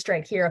have a list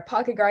right here of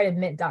PocketGuard and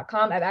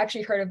Mint.com. I've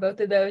actually heard of both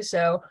of those.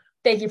 So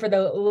thank you for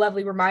the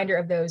lovely reminder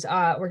of those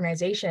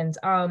organizations.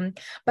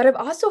 But I've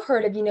also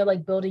heard of,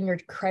 like building your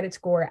credit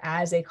score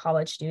as a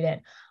college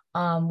student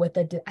with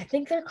I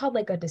think they're called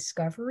like a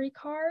Discovery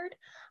card.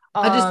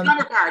 A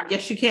Discover card.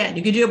 Yes, you can.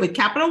 You can do it with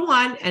Capital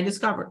One and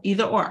Discover,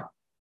 either or.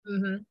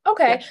 Mm-hmm.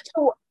 Okay. Yeah.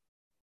 So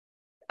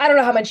I don't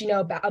know how much you know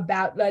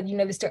about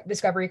the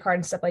Discovery card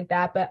and stuff like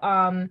that, but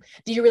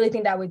do you really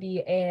think that would be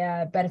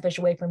a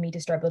beneficial way for me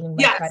to start building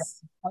my credit?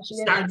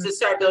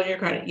 Start building your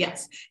credit,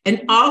 yes.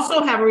 And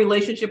also have a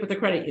relationship with the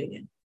credit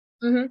union.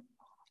 Mm-hmm.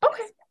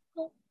 Okay.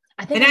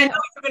 I know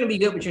you're going to be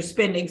good with your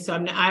spending, so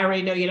I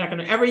already know you're not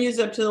going to ever use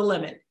up to the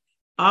limit.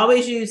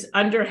 Always use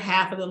under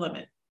half of the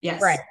limit.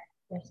 Yes. Right.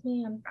 Yes,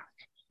 ma'am.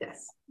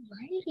 Yes.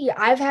 Righty.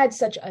 I've had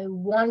such a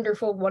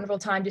wonderful, wonderful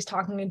time just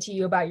talking to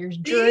you about your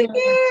journey. Thank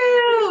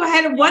you. I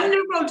had a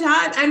wonderful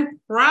time. I'm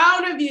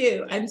proud of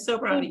you. I'm so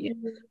proud of you.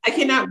 I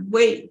cannot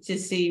wait to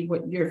see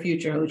what your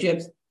future holds. You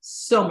have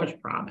so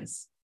much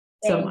promise.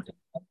 So much.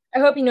 I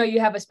hope you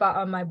have a spot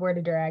on my board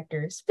of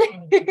directors.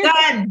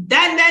 Done.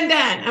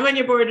 I'm on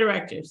your board of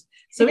directors.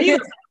 So when you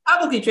go to the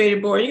publicly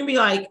traded board, you can be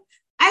like,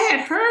 I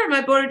had her on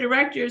my board of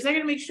directors. I'm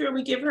going to make sure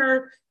we give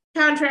her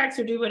contracts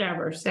or do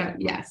whatever. So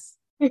yes.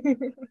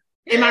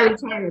 In my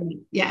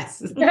retirement,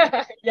 yes.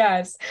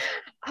 Yes.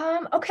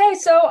 Okay,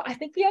 so I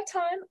think we have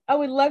time. I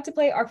would love to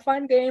play our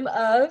fun game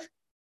of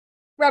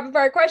rapid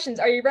fire questions.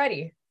 Are you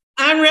ready?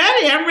 I'm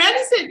ready,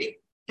 Sydney.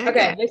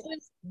 Okay, this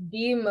is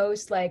the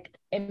most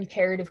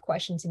imperative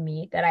question to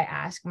me that I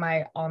ask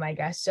all my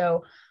guests.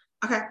 So,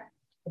 okay, here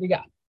we go.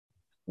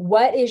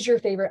 What is your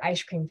favorite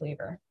ice cream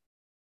flavor?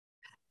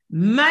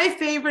 My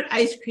favorite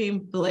ice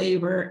cream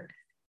flavor.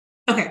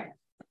 Okay,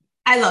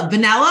 I love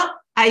vanilla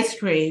ice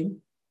cream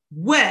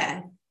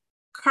with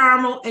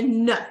caramel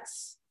and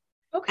nuts.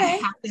 Okay. I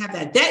have to have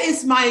that. That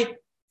is my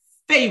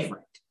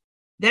favorite.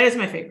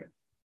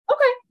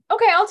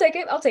 Okay, I'll take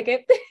it.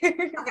 Okay.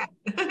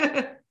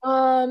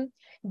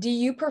 Do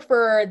you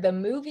prefer the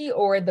movie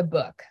or the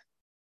book?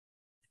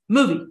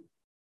 Movie.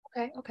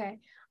 Okay.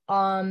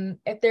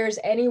 If there's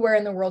anywhere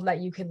in the world that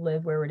you could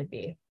live, where would it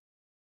be?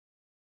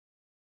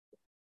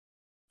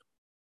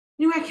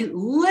 I could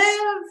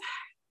live.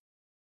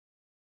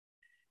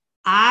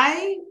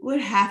 I would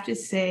have to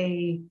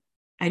say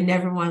I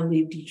never want to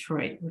leave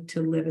Detroit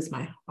to live as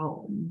my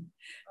home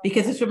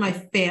because it's where my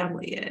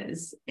family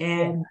is.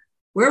 And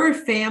wherever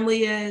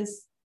family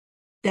is,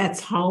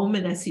 that's home.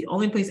 And that's the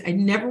only place. I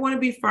never want to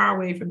be far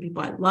away from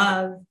people I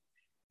love.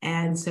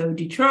 And so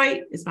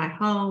Detroit is my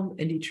home,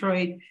 and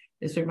Detroit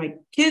is where my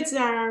kids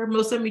are,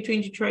 most of them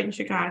between Detroit and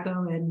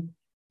Chicago. And,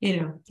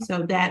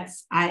 so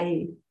that's,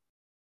 I've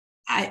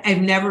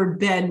never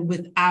been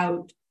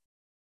without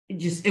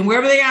and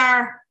wherever they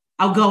are,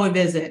 I'll go and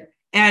visit,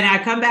 and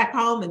I come back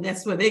home, and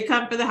that's where they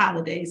come for the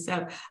holidays.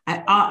 So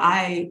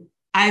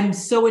I'm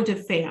so into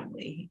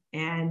family,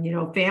 and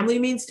family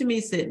means to me,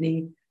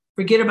 Sydney,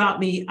 forget about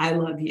me. I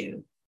love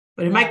you.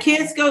 But if my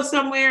kids go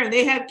somewhere and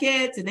they have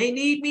kids and they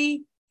need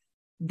me,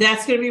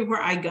 that's going to be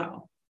where I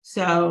go.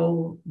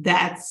 So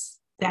that's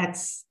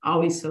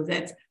always, so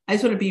that's, I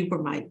just want to be where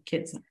my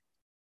kids are,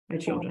 my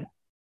children.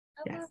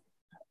 Okay. Yes.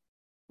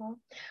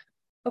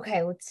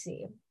 Okay, let's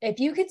see. If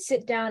you could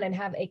sit down and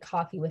have a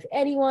coffee with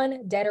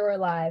anyone, dead or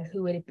alive,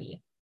 who would it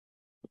be?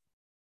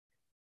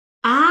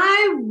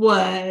 I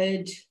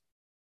would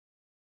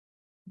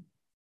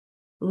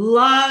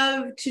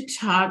love to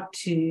talk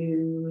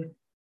to,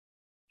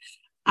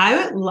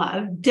 I would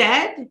love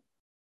dead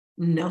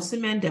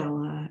Nelson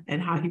Mandela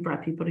and how he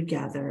brought people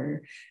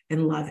together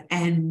and love,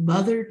 and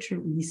Mother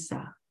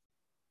Teresa.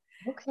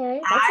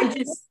 Okay. I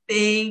just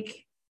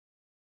think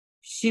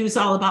she was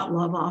all about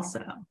love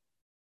also.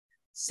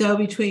 So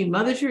between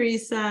Mother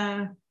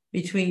Teresa,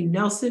 between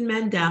Nelson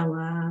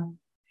Mandela,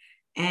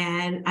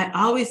 and I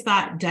always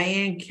thought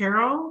Diane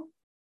Carroll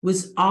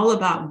was all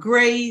about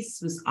grace,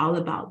 was all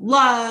about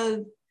love.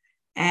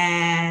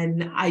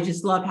 And I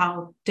just love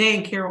how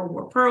Diane Carroll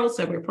wore pearls.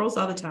 So I wear pearls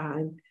all the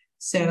time.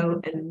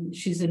 So, and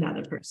she's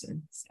another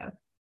person. So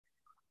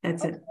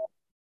that's it.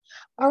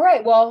 All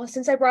right. Well,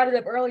 since I brought it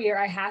up earlier,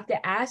 I have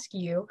to ask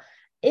you,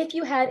 if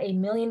you had $1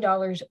 million,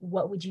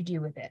 what would you do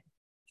with it?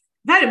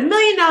 If I had $1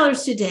 million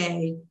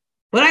today,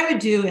 what I would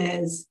do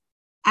is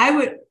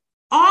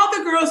all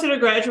the girls that are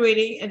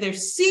graduating in their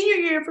senior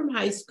year from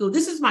high school,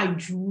 this is my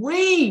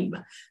dream.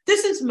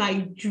 This is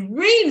my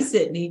dream,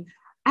 Sydney.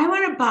 I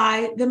want to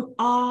buy them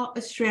all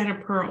a strand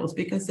of pearls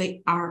because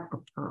they are a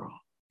pearl.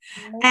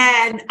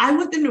 And I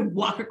want them to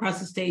walk across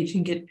the stage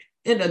and get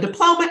a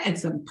diploma and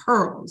some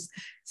pearls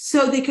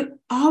so they can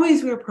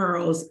always wear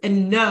pearls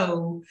and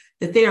know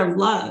that they are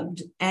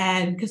loved.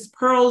 And because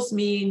pearls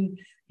mean,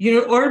 in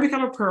order to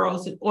become a pearl,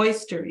 it's an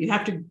oyster. You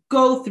have to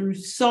go through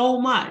so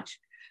much,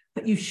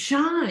 but you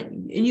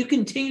shine and you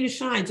continue to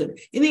shine. So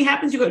anything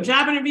happens, you go to a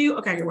job interview,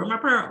 okay, I gotta wear my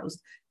pearls.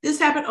 This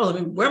happened, oh, let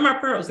me wear my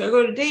pearls. Gotta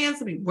go to dance,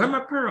 let me wear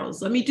my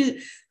pearls. Let me do.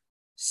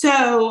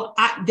 So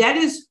that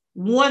is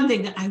one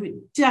thing that I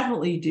would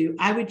definitely do.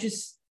 I would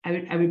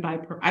buy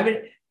pearls. I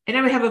would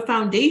have a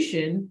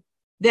foundation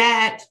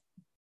that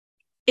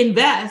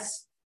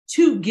invests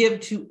to give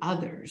to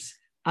others,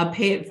 a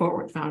pay it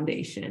forward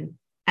foundation.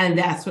 And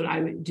that's what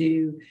I would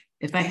do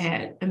if I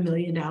had $1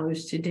 million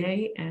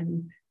today,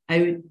 and I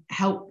could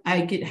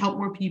help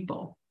more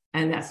people.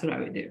 And that's what I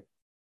would do.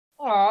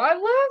 Oh, I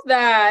love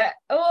that.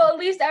 Well, at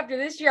least after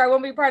this year, I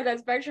won't be part of that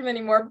spectrum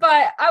anymore.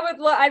 But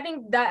I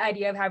think that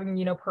idea of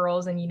having,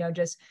 pearls and,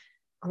 just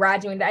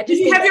graduating. That Did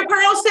you have your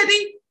pearls,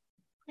 Sydney?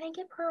 I didn't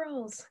get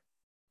pearls.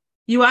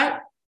 You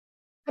what?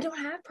 I don't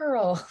have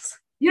pearls.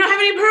 You don't have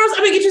any pearls?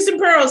 I'm gonna get you some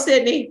pearls,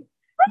 Sydney.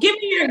 Give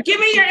me your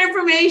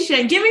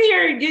information.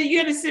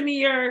 You gotta send me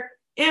your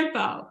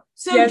info.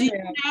 So yes, do you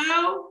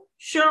know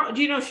Cheryl?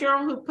 Do you know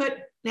Cheryl who put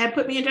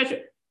me in touch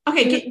with?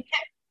 Okay,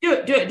 do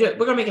it.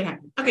 We're gonna make it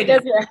happen. Okay,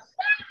 yes,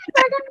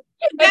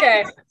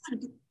 okay.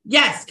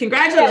 Yes,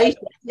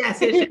 congratulations.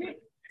 Yes. You're gonna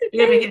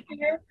make it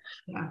happen.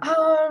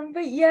 Yeah.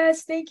 But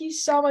yes, thank you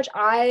so much.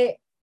 I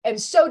am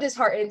so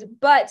disheartened,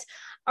 but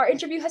our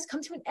interview has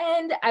come to an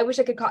end. I wish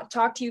I could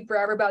talk to you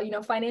forever about,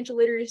 financial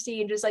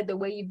literacy and just like the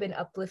way you've been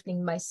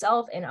uplifting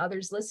myself and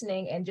others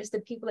listening and just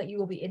the people that you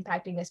will be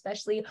impacting,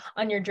 especially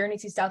on your journey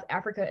to South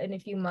Africa in a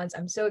few months.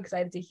 I'm so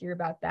excited to hear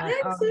about that.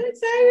 I'm so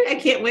excited. I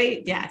can't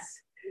wait. Yes.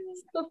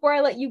 Before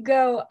I let you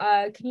go,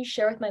 can you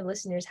share with my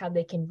listeners how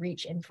they can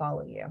reach and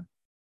follow you?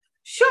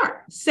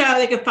 Sure. So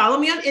they can follow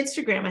me on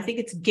Instagram. I think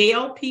it's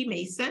Gail P.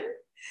 Mason.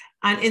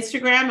 On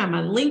Instagram, I'm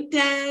on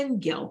LinkedIn,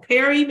 Gail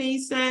Perry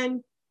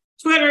Mason,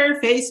 Twitter,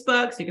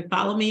 Facebook. So you can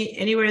follow me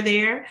anywhere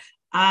there.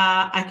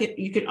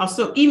 You could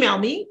also email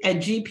me at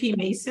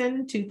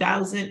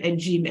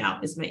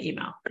gpmason2000@gmail is my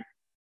email.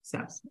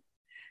 So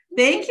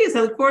thank you. So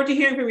I look forward to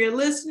hearing from your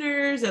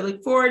listeners. I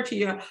look forward to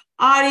your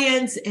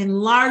audience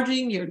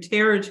enlarging your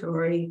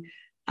territory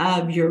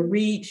of your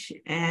reach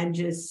and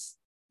you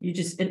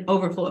just an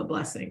overflow of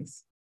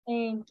blessings.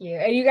 Thank you.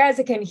 And you guys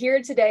can hear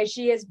it today.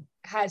 She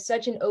has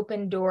such an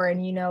open door.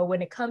 And,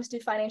 when it comes to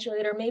financial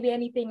aid or maybe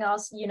anything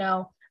else,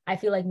 I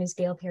feel like Ms.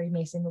 Gail Perry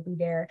Mason will be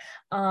there.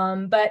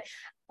 But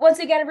once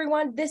again,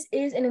 everyone, this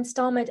is an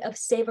installment of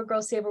Save a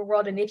Girl, Save a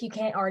World. And if you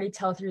can't already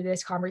tell through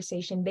this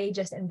conversation, they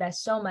just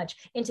invest so much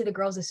into the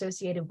girls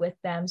associated with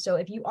them. So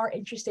if you are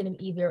interested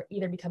in either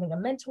becoming a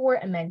mentor,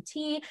 a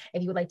mentee,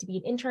 if you would like to be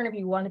an intern, if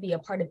you want to be a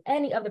part of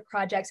any of the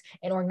projects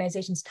and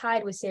organizations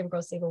tied with Save a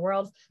Girl, Save a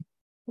World,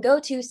 go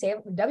to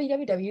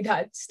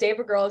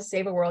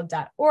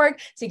www.saveagirlsaveaworld.org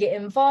to get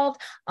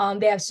involved.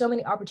 They have so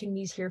many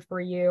opportunities here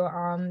for you.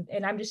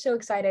 And I'm just so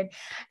excited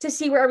to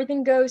see where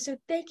everything goes. So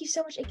thank you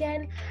so much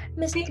again,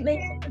 Ms.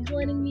 Mason, for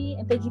joining me.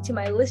 And thank you to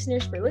my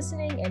listeners for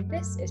listening. And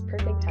this is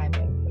Perfect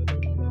Timing.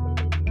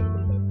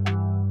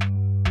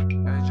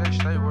 Hey, Jay,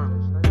 stay with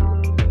us.